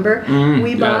 Remember,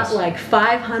 we bought yes. like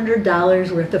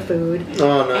 $500 worth of food.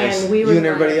 Oh, nice. And we You were and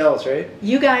everybody like, else, right?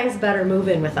 You guys better move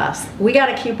in with us. We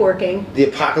got to keep working. The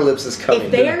apocalypse is coming.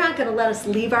 If they are not going to let us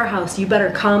leave our house, you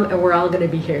better come and we're all going to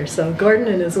be here. So Gordon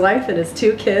and his wife and his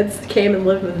 2 kids came and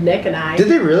lived with Nick and I Did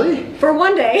they really? for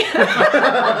one day. we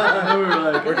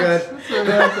were like, We're good.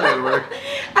 that's how it worked.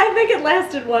 I think it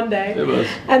lasted one day. It was.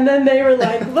 And then they were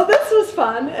like, well, this was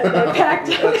fun. And they packed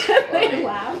up and they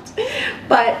laughed.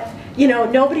 But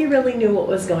nobody really knew what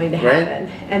was going to happen.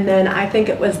 Right. And then I think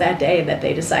it was that day that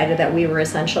they decided that we were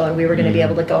essential and we were going to be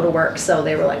able to go to work. So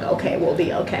they were like, okay, we'll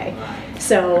be okay.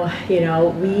 So,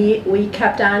 we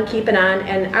kept on keeping on,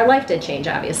 and our life did change,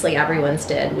 obviously. Everyone's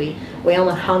did. We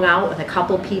only hung out with a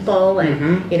couple people,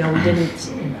 and, we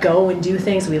didn't go and do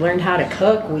things. We learned how to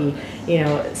cook.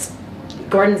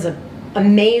 Gordon's an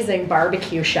amazing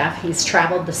barbecue chef. He's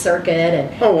traveled the circuit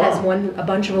and has won a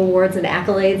bunch of awards and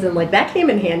accolades, and that came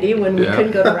in handy when we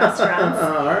couldn't go to restaurants.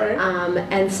 All right.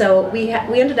 And so we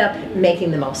ended up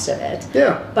making the most of it.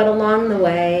 Yeah. But along the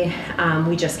way,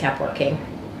 we just kept working.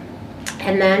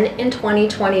 And then in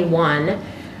 2021,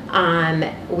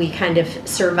 we kind of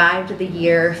survived the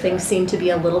year. Things seemed to be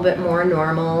a little bit more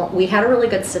normal. We had a really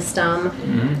good system.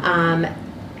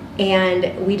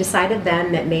 And we decided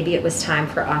then that maybe it was time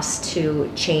for us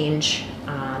to change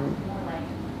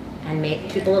and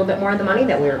make people a little bit more of the money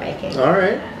that we were making. All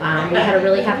right. We had a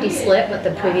really hefty split with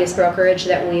the previous brokerage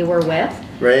that we were with.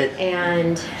 Right.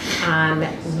 And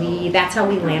that's how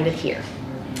we landed here.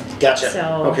 Gotcha.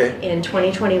 So in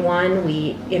 2021,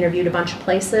 we interviewed a bunch of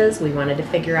places. We wanted to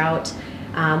figure out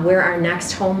where our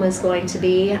next home was going to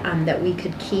be, that we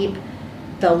could keep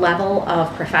the level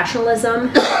of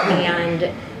professionalism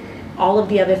and all of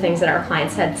the other things that our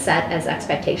clients had set as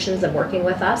expectations of working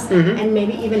with us, and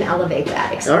maybe even elevate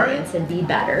that experience and be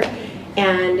better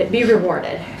and be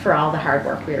rewarded for all the hard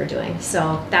work we were doing.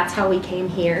 So that's how we came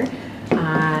here.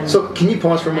 So can you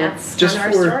pause for a moment? That's Just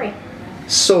our for story.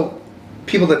 So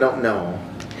people that don't know,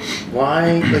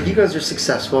 why, you guys are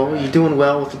successful, you're doing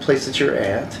well with the place that you're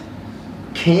at.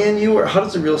 Can you, or how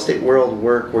does the real estate world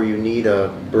work where you need a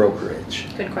brokerage?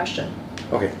 Good question.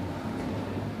 Okay.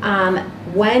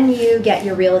 When you get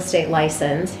your real estate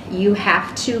license, you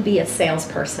have to be a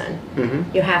salesperson.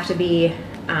 You have to be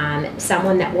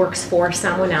someone that works for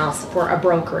someone else for a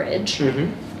brokerage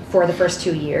for the first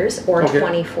 2 years, or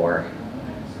 24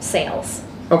 sales.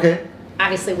 Okay.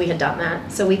 Obviously, we had done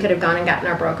that, so we could have gone and gotten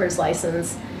our broker's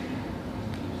license.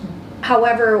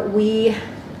 However,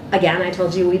 again, I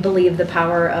told you, we believe the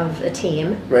power of a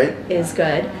team is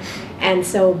good. And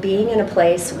so being in a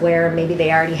place where maybe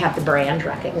they already have the brand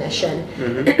recognition,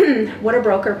 what a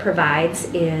broker provides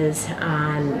is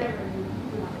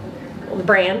the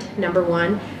brand, number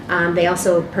one. They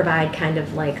also provide kind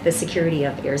of the security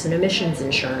of airs and emissions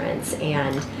insurance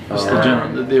and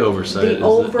the oversight. The is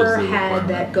overhead the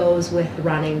that goes with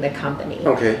running the company.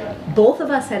 Okay. Both of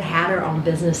us had our own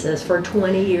businesses for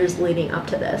 20 years leading up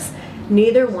to this.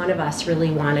 Neither one of us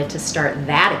really wanted to start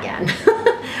that again.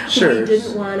 Sure. We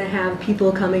didn't want to have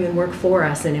people coming and work for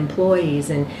us, and employees,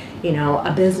 and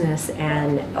a business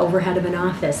and overhead of an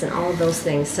office and all of those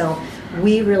things. So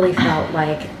we really felt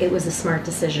like it was a smart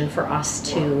decision for us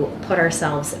to put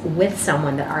ourselves with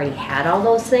someone that already had all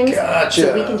those things. Gotcha.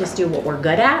 So we can just do what we're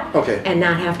good at and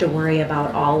not have to worry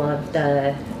about all of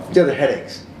the other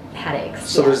headaches.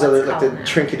 So there's other the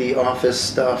trinkety office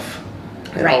stuff.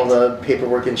 And all the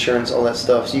paperwork, insurance, all that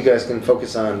stuff. So you guys can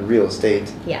focus on real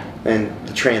estate and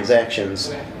the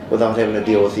transactions without having to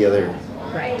deal with the other,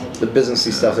 the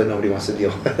businessy stuff that nobody wants to deal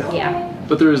with.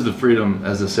 But there is the freedom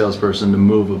as a salesperson to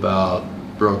move about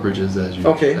brokerages as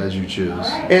you choose.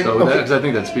 And, so because I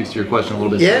think that speaks to your question a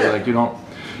little bit. Yeah. So,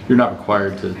 you're not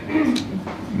required to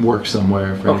work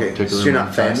somewhere for any particular. So you're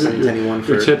not fastened to anyone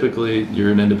for.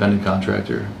 You're an independent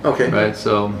contractor. Okay. Right.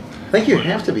 So. I think you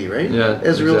have to be, right? Yeah,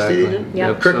 as a real estate agent.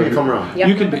 Yeah. Correct me if I'm wrong.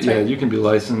 You can be, you can be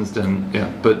licensed, and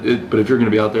but if you're going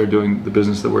to be out there doing the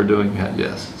business that we're doing,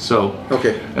 yes. So,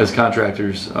 as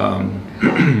contractors, we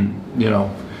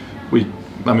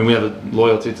have a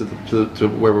loyalty to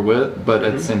where we're with, but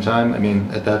at the same time,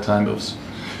 at that time it was,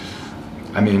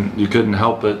 you couldn't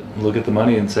help but look at the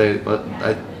money and say, but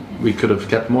we could have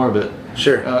kept more of it.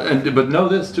 Sure. But know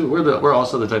this too, we're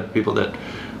also the type of people that.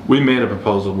 We made a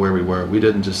proposal where we were. We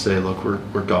didn't just say, "Look,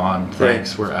 we're gone.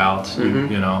 Thanks, we're out."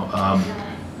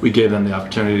 We gave them the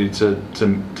opportunity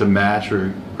to match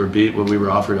or beat what we were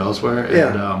offered elsewhere,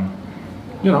 and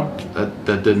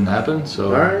that didn't happen. So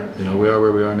we are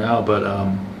where we are now. But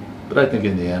I think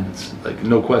in the end, it's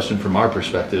no question from our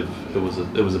perspective, it was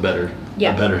a better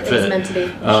fit. It was meant to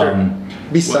be.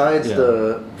 Besides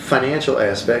the financial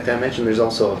aspect, I mentioned there's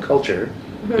also a culture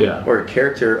or a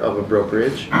character of a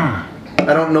brokerage.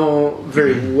 I don't know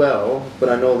very well, but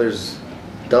I know there's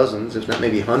dozens, if not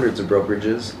maybe hundreds of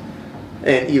brokerages.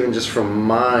 And even just from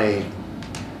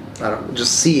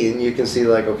just seeing, you can see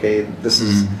this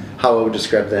is how I would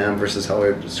describe them versus how I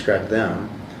would describe them.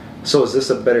 So is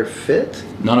this a better fit?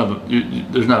 None of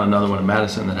them. There's not another one in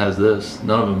Madison that has this.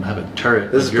 None of them have a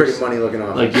turret. This is pretty money looking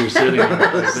office. Like you're sitting there.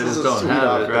 They just don't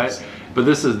have it, right? but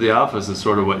this is the office is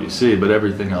sort of what you see, but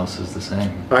everything else is the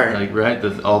same. All right. Like right,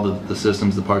 all the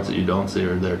systems, the parts that you don't see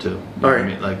are there too. You know All what I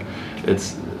right. mean, like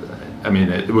it's. I mean,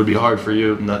 it would be hard for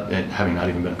you having not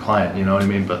even been a client. You know what I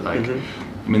mean? But like, I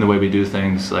mean, the way we do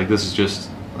things, like this is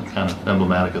just kind of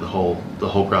emblematic of the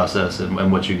whole process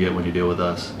and what you get when you deal with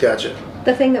us. Gotcha.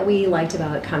 The thing that we liked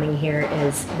about coming here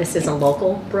is this is a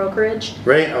local brokerage.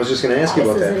 Right. I was just going to ask you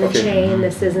about This that. isn't a chain,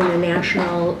 this isn't a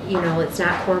national, it's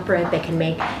not corporate. They can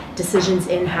make decisions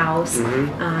in-house.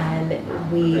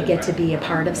 We get to be a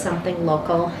part of something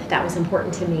local. That was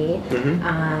important to me.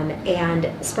 And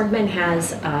Sprungman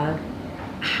has a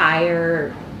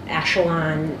higher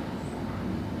echelon.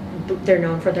 They're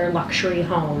known for their luxury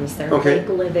homes, their lake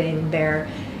living, their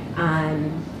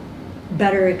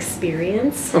better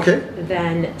experience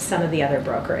than some of the other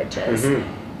brokerages.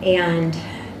 And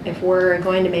if we're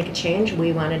going to make a change,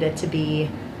 we wanted it to be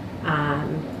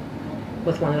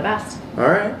with one of the best. All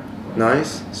right.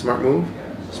 Nice. Smart move.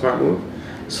 Smart move.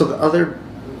 So the other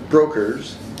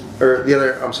brokers, or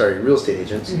real estate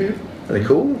agents, are they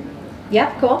cool?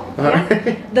 Yeah, cool.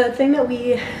 The thing that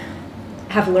we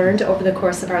have learned over the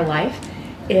course of our life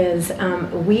is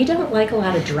we don't like a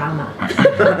lot of drama.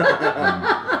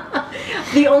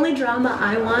 The only drama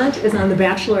I want is on The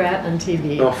Bachelorette on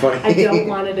TV. Oh, funny. I don't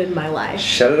want it in my life.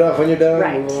 Shut it off when you're done.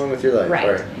 Right. Move on with your life.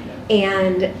 Right.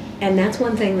 And that's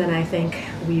one thing that I think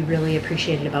we really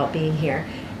appreciated about being here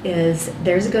is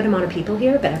there's a good amount of people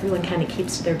here, but everyone kind of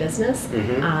keeps to their business.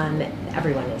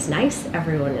 Everyone is nice,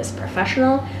 everyone is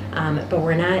professional, but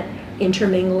we're not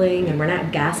intermingling and we're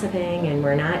not gossiping and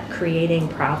we're not creating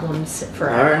problems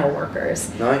for our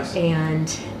coworkers. Nice. And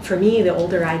for me, the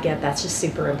older I get, that's just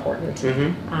super important.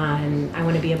 I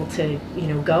want to be able to,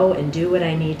 go and do what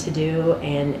I need to do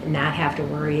and not have to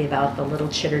worry about the little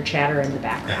chitter chatter in the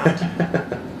background.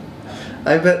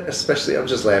 I bet, especially, I'm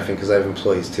just laughing because I have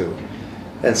employees too.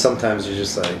 And sometimes you're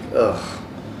just like, ugh,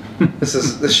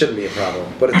 this shouldn't be a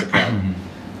problem, but it's a problem.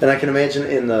 And I can imagine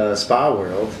in the spa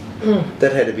world,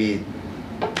 that had to be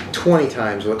 20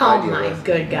 times what I deal with. Oh my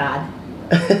good God.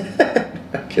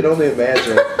 I can only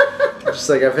imagine. Just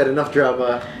like I've had enough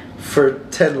drama for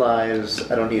 10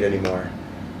 lives, I don't need any more.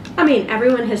 I mean,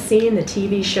 everyone has seen the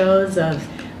TV shows of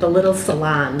the little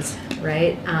salons,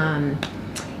 right?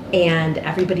 And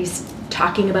everybody's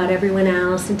talking about everyone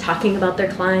else and talking about their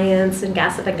clients and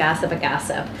gossip and gossip and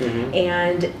gossip.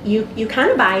 And you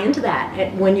kind of buy into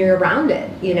that when you're around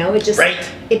it. It just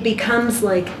it becomes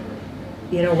like,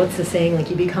 what's the saying? Like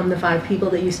you become the 5 people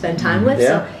that you spend time with.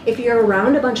 Yeah. So if you're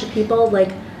around a bunch of people,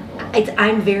 like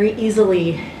I'm very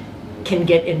easily can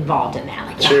get involved in that.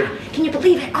 Like, sure. Can you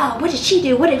believe it? Oh, what did she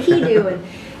do? What did he do?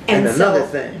 And another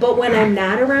thing. But when I'm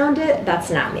not around it, that's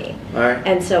not me. All right.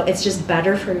 And so it's just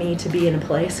better for me to be in a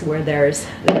place where there's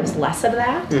less of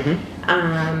that.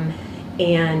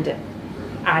 And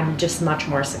I'm just much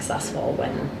more successful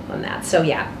when that. So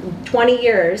yeah, 20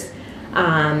 years,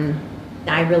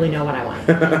 I really know what I want.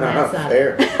 That's not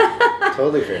fair.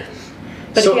 Totally fair.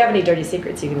 But if you have any dirty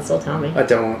secrets, you can still tell me. I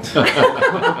don't.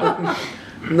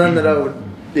 None that I would,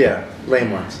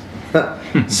 lame ones.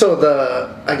 So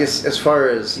I guess as far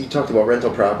as you talked about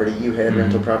rental property, you had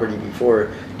rental property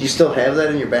before. Do you still have that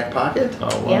in your back pocket?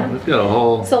 Oh wow, we've got a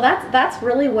whole. So that's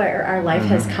really where our life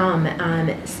has come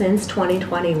since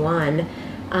 2021.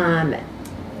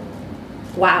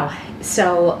 Wow.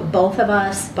 So both of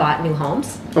us bought new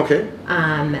homes. Okay.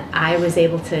 I was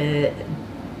able to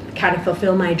kind of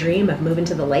fulfill my dream of moving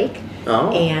to the lake.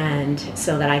 Oh. And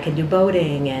so that I could do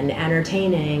boating and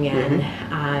entertaining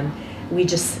and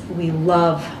we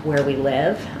love where we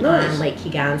live on Lake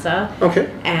Kegonsa. Okay.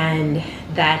 And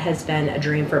that has been a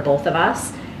dream for both of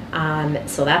us.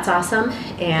 So that's awesome.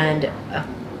 And a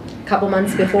couple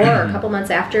months before or a couple months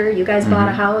after, you guys bought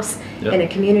a house in a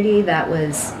community that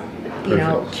was,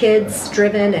 kids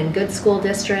driven and good school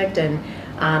district and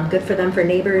good for them for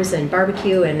neighbors and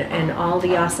barbecue and all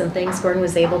the awesome things. Gordon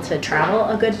was able to travel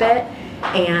a good bit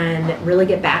and really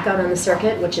get back out on the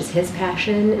circuit, which is his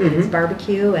passion, is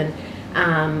barbecue, and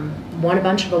won a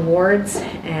bunch of awards.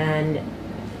 And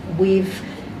we've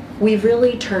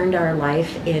really turned our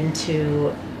life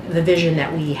into the vision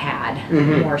that we had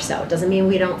more so. It doesn't mean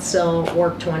we don't still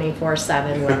work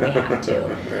 24/7 when we have to.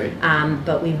 Right.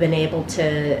 But we've been able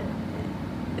to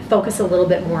focus a little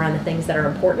bit more on the things that are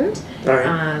important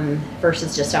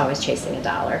versus just always chasing a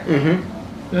dollar.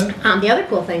 The other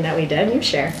cool thing that we did, you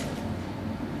share.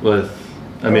 With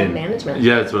I mean, management.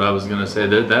 yeah, that's what I was going to say.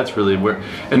 That's really where,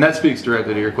 and that speaks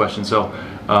directly to your question. So,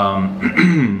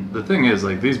 the thing is,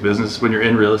 like these businesses, when you're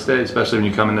in real estate, especially when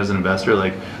you come in as an investor,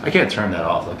 like I can't turn that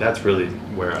off. Like that's really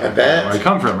where I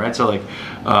come from, right? So, like,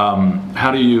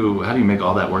 how do you make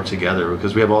all that work together?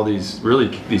 Because we have all these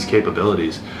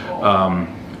capabilities.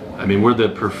 I mean, we're the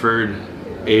preferred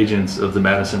agents of the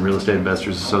Madison Real Estate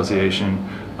Investors Association.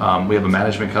 We have a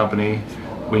management company.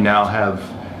 We now have,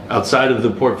 outside of the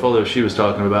portfolio she was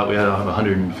talking about, we have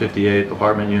 158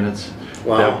 apartment units.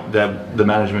 Wow. That the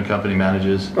management company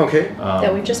manages. Okay.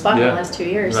 That we've just bought in the last 2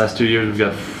 years. In the last 2 years, we've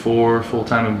got 4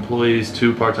 full-time employees,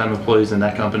 2 part-time employees in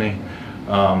that company.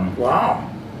 Wow.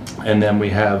 And then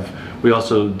we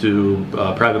also do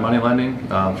private money lending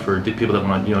for people that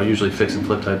want, usually fix and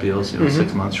flip type deals,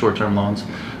 6 months short-term loans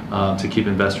to keep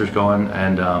investors going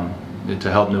and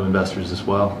to help new investors as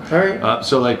well. All right.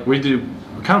 So like we do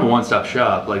kind of a one-stop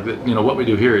shop. Like what we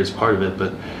do here is part of it,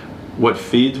 but what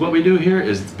feeds what we do here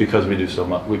is because we do so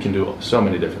much. We can do so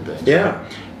many different things. Yeah.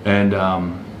 Right? And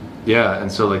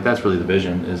and so like that's really the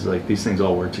vision is like these things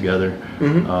all work together.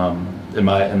 In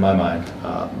my mind,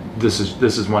 this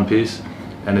is one piece.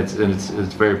 And it's a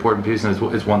very important piece, and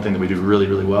it's one thing that we do really,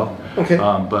 really well. Okay.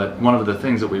 But one of the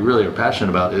things that we really are passionate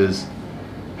about is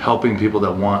helping people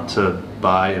that want to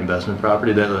buy investment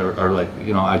property that are like,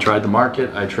 I tried the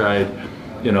market, I tried,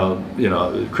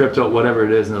 crypto, whatever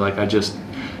it is, and they're like,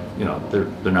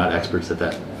 they're not experts at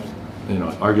that.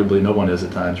 Arguably no one is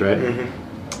at times, right?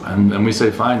 And we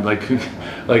say, fine, like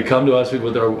come to us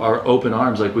with our open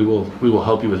arms, like we will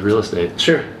help you with real estate.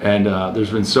 Sure. And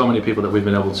there's been so many people that we've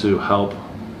been able to help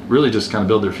really just kind of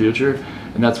build their future.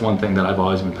 And that's one thing that I've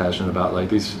always been passionate about.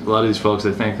 Like a lot of these folks,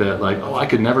 they think that like, oh, I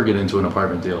could never get into an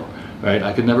apartment deal, right?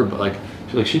 I could never, like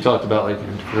she talked about like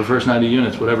her first 90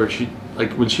 units, whatever.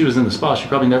 When she was in the spa, she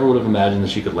probably never would have imagined that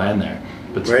she could land there.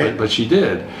 But she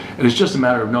did. And it's just a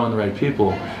matter of knowing the right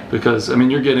people, because I mean,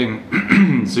 you're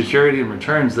getting security and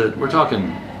returns that we're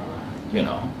talking,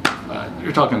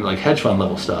 you're talking like hedge fund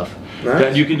level stuff. Nice.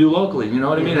 That you can do locally. You know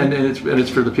what I mean? And it's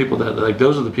for the people that like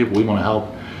those are the people we want to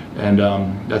help. And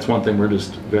that's one thing we're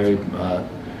just very,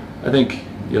 I think,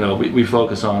 we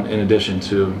focus on in addition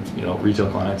to, retail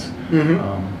clients.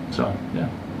 So, yeah.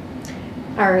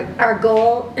 Our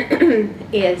goal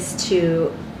is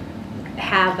to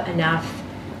have enough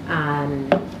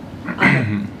of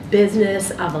a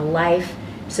business, of a life,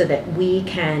 so that we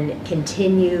can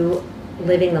continue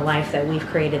living the life that we've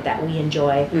created that we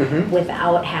enjoy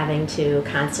without having to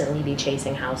constantly be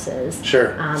chasing houses.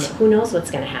 Sure. Who knows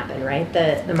what's going to happen, right?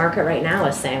 The market right now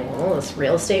is saying, well, this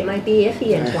real estate might be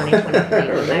iffy in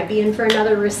 2023. We might be in for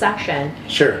another recession.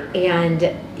 Sure.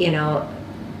 And,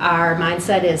 our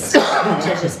mindset is to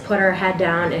just put our head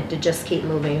down and to just keep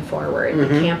moving forward. You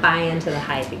can't buy into the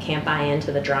hype. You can't buy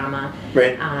into the drama.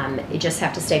 Right. You just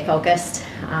have to stay focused.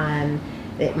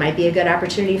 It might be a good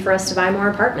opportunity for us to buy more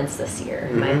apartments this year.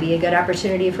 It might be a good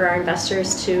opportunity for our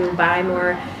investors to buy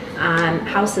more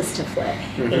houses to flip.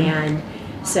 And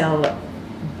so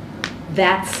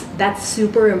that's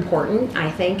super important, I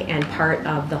think, and part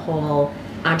of the whole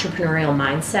entrepreneurial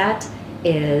mindset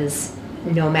is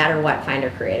no matter what, find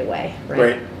or create a way.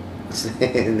 Right. It's the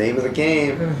name of the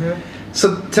game.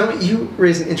 So tell me, you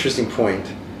raise an interesting point.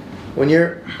 When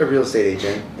you're a real estate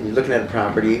agent and you're looking at a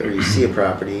property or you see a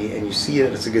property and you see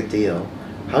that it's a good deal,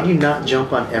 how do you not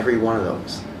jump on every one of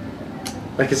those?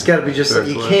 Like it's got to be just that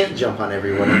you can't jump on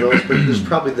every one of those, but there's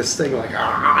probably this thing like,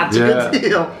 it's a good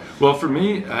deal. Well, for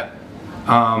me,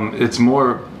 it's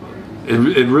more,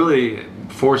 it really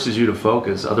forces you to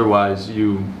focus. Otherwise,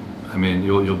 you'll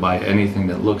buy anything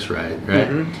that looks right?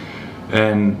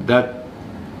 And that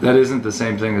isn't the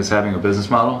same thing as having a business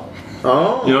model.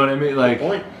 Oh. You know what I mean? Like,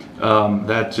 point.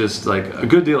 That just like a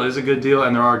good deal is a good deal,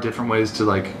 and there are different ways to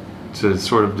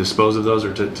sort of dispose of those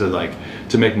or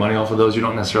to make money off of those. You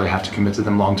don't necessarily have to commit to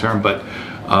them long term, but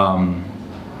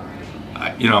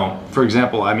for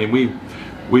example, I mean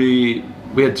we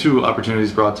had 2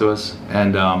 opportunities brought to us,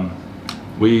 and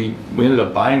we ended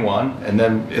up buying one, and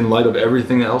then in light of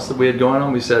everything else that we had going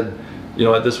on, we said, you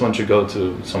know what, this one should go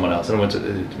to someone else, and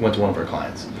it went to one of our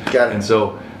clients. Got it. And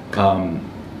so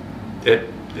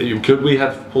could we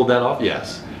have pulled that off?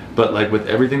 Yes. But like with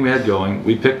everything we had going,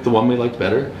 we picked the one we liked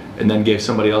better and then gave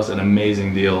somebody else an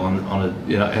amazing deal on a,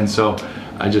 and so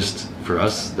for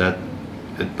us, that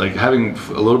like having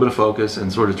a little bit of focus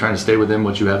and sort of trying to stay within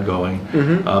what you have going.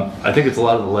 I think it's a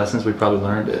lot of the lessons we probably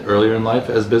learned earlier in life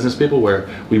as business people where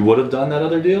we would have done that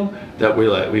other deal that we're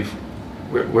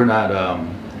not,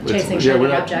 chasing shiny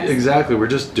objects. Exactly. We're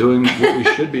just doing what we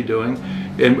should be doing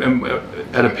and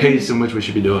at a pace in which we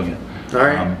should be doing it. All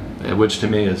right. Which to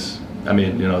me is I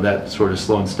mean, you know, that sort of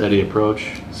slow and steady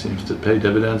approach seems to pay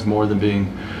dividends more than being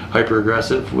hyper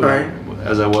aggressive,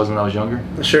 as I was when I was younger.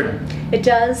 Sure. It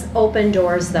does open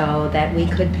doors, though, that we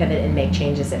could pivot and make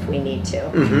changes if we need to.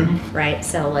 Mm-hmm. Right?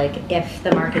 So, like, if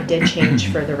the market did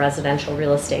change for the residential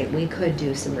real estate, we could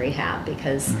do some rehab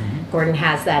because Gordon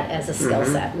has that as a skill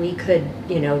set. We could,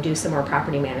 you know, do some more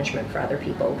property management for other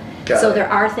people. So there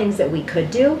are things that we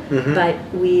could do, but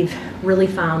we've really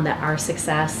found that our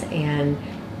success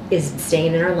is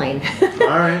staying in our lane. All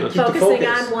right. Keep Focusing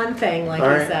on one thing, like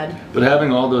you said. But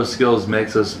having all those skills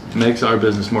makes our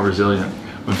business more resilient.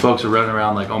 When folks are running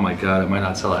around like, oh my God, I might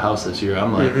not sell a house this year.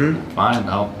 I'm like, fine,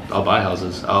 I'll buy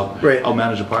houses. I'll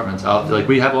manage apartments. Like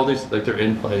we have all these, like they're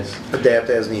in place. Adapt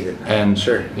as needed. And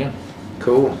sure. Yeah.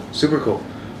 Cool. Super cool.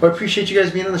 Well, I appreciate you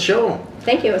guys being on the show.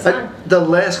 Thank you. It was fun. The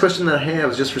last question that I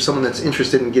have is just for someone that's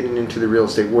interested in getting into the real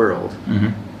estate world.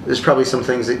 There's probably some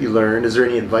things that you learned. Is there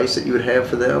any advice that you would have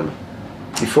for them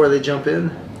before they jump in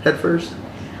head first?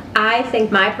 I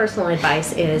think my personal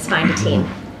advice is find a team.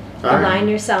 Align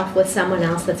yourself with someone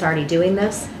else that's already doing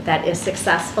this, that is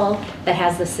successful, that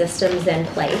has the systems in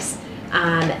place,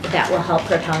 that will help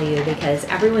propel you, because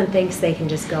everyone thinks they can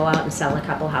just go out and sell a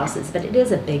couple houses, but it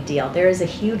is a big deal. There is a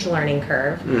huge learning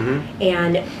curve.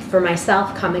 And for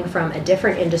myself, coming from a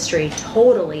different industry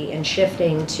totally and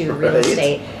shifting to real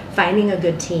estate, finding a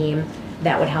good team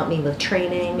that would help me with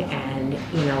training and,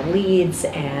 you know, leads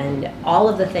and all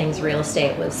of the things real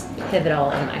estate was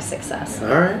pivotal in my success. All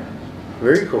right.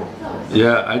 Very cool.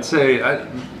 Yeah, I'd say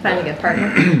Find a good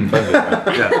partner.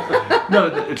 yeah. No,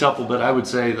 it's helpful, but I would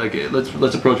say like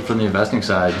let's approach it from the investing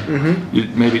side. You,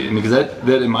 maybe because that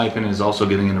in my opinion is also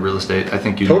getting into real estate. I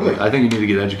think you need to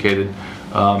get educated,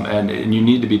 and you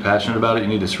need to be passionate about it. You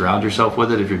need to surround yourself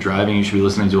with it. If you're driving, you should be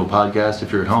listening to a podcast.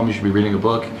 If you're at home, you should be reading a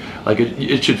book. Like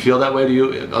it should feel that way to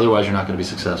you. Otherwise, you're not going to be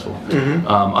successful.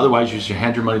 Otherwise, you should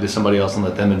hand your money to somebody else and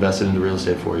let them invest it into real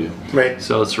estate for you. Right.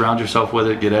 So surround yourself with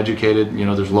it. Get educated. You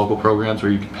know, there's local programs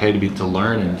where you can pay to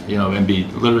learn and be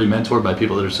literally mentored by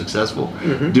people that are successful.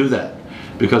 Do that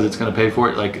because it's going to pay for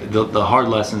it. Like the hard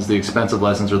lessons, the expensive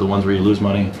lessons are the ones where you lose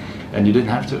money. And you didn't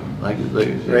have to, right?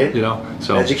 You know,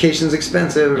 so education's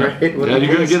expensive, right? Yeah,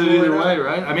 you're gonna get it either way,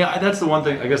 right? I mean, that's the one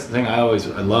thing. I guess the thing I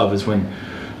love is when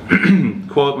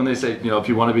quote when they say, you know, if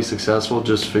you want to be successful,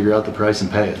 just figure out the price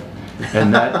and pay it.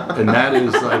 And that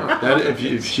is like that.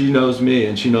 If she knows me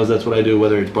and she knows that's what I do,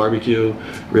 whether it's barbecue,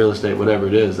 real estate, whatever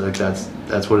it is, like that's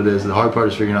what it is. The hard part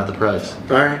is figuring out the price.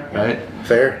 All right. Right.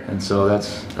 Fair. And so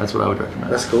that's what I would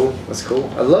recommend. That's cool. That's cool.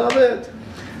 I love it.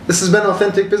 This has been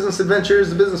Authentic Business Adventures,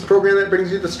 the business program that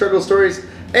brings you the struggle stories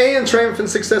and triumphant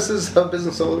successes of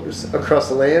business owners across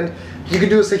the land. You can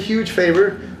do us a huge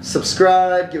favor.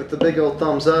 Subscribe, give it the big old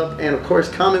thumbs up, and of course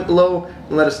comment below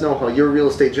and let us know how your real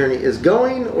estate journey is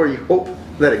going, or you hope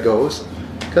that it goes,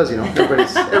 because, you know,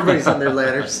 everybody's on their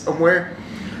ladder somewhere.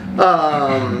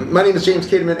 My name is James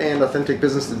Kateman, and Authentic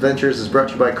Business Adventures is brought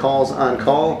to you by Calls on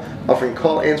Call, offering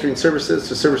call answering services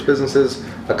to service businesses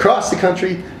across the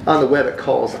country on the web at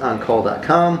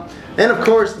callsoncall.com. And of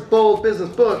course, the Bold Business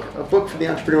Book, a book for the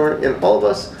entrepreneur in all of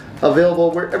us,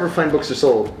 available wherever fine books are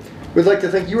sold. We'd like to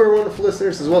thank you, our wonderful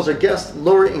listeners, as well as our guests,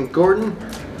 Lori and Gordon.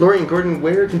 Lori and Gordon,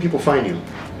 where can people find you?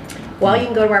 Well, you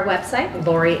can go to our website,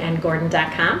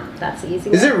 loriandgordon.com. That's the easy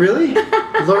way. Is it really?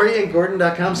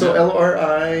 loriandgordon.com, so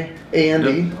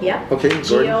L-R-I-A-N-D. Yep. Okay,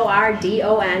 Gordon.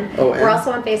 We're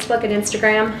also on Facebook and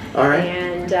Instagram. All right.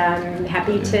 And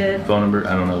happy to... Phone number?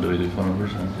 I don't know. Do we do phone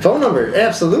numbers? Phone number,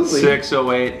 absolutely.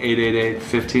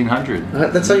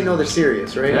 608-888-1500. That's how you know they're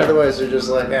serious, right? Yeah. Otherwise, they're just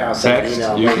like, send an Text.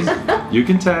 email. You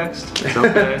can text. It's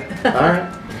okay. All right.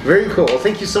 Very cool. Well,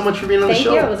 thank you so much for being on the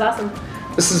show. Thank you. It was awesome.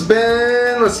 This has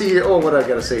been, let's see here. Oh, what do I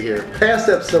got to say here? Past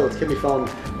episodes can be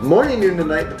found morning, noon, and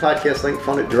night. The podcast link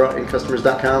found at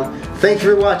drawincustomers.com. Thank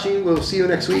you for watching. We'll see you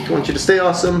next week. I want you to stay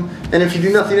awesome. And if you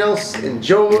do nothing else,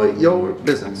 enjoy your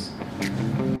business.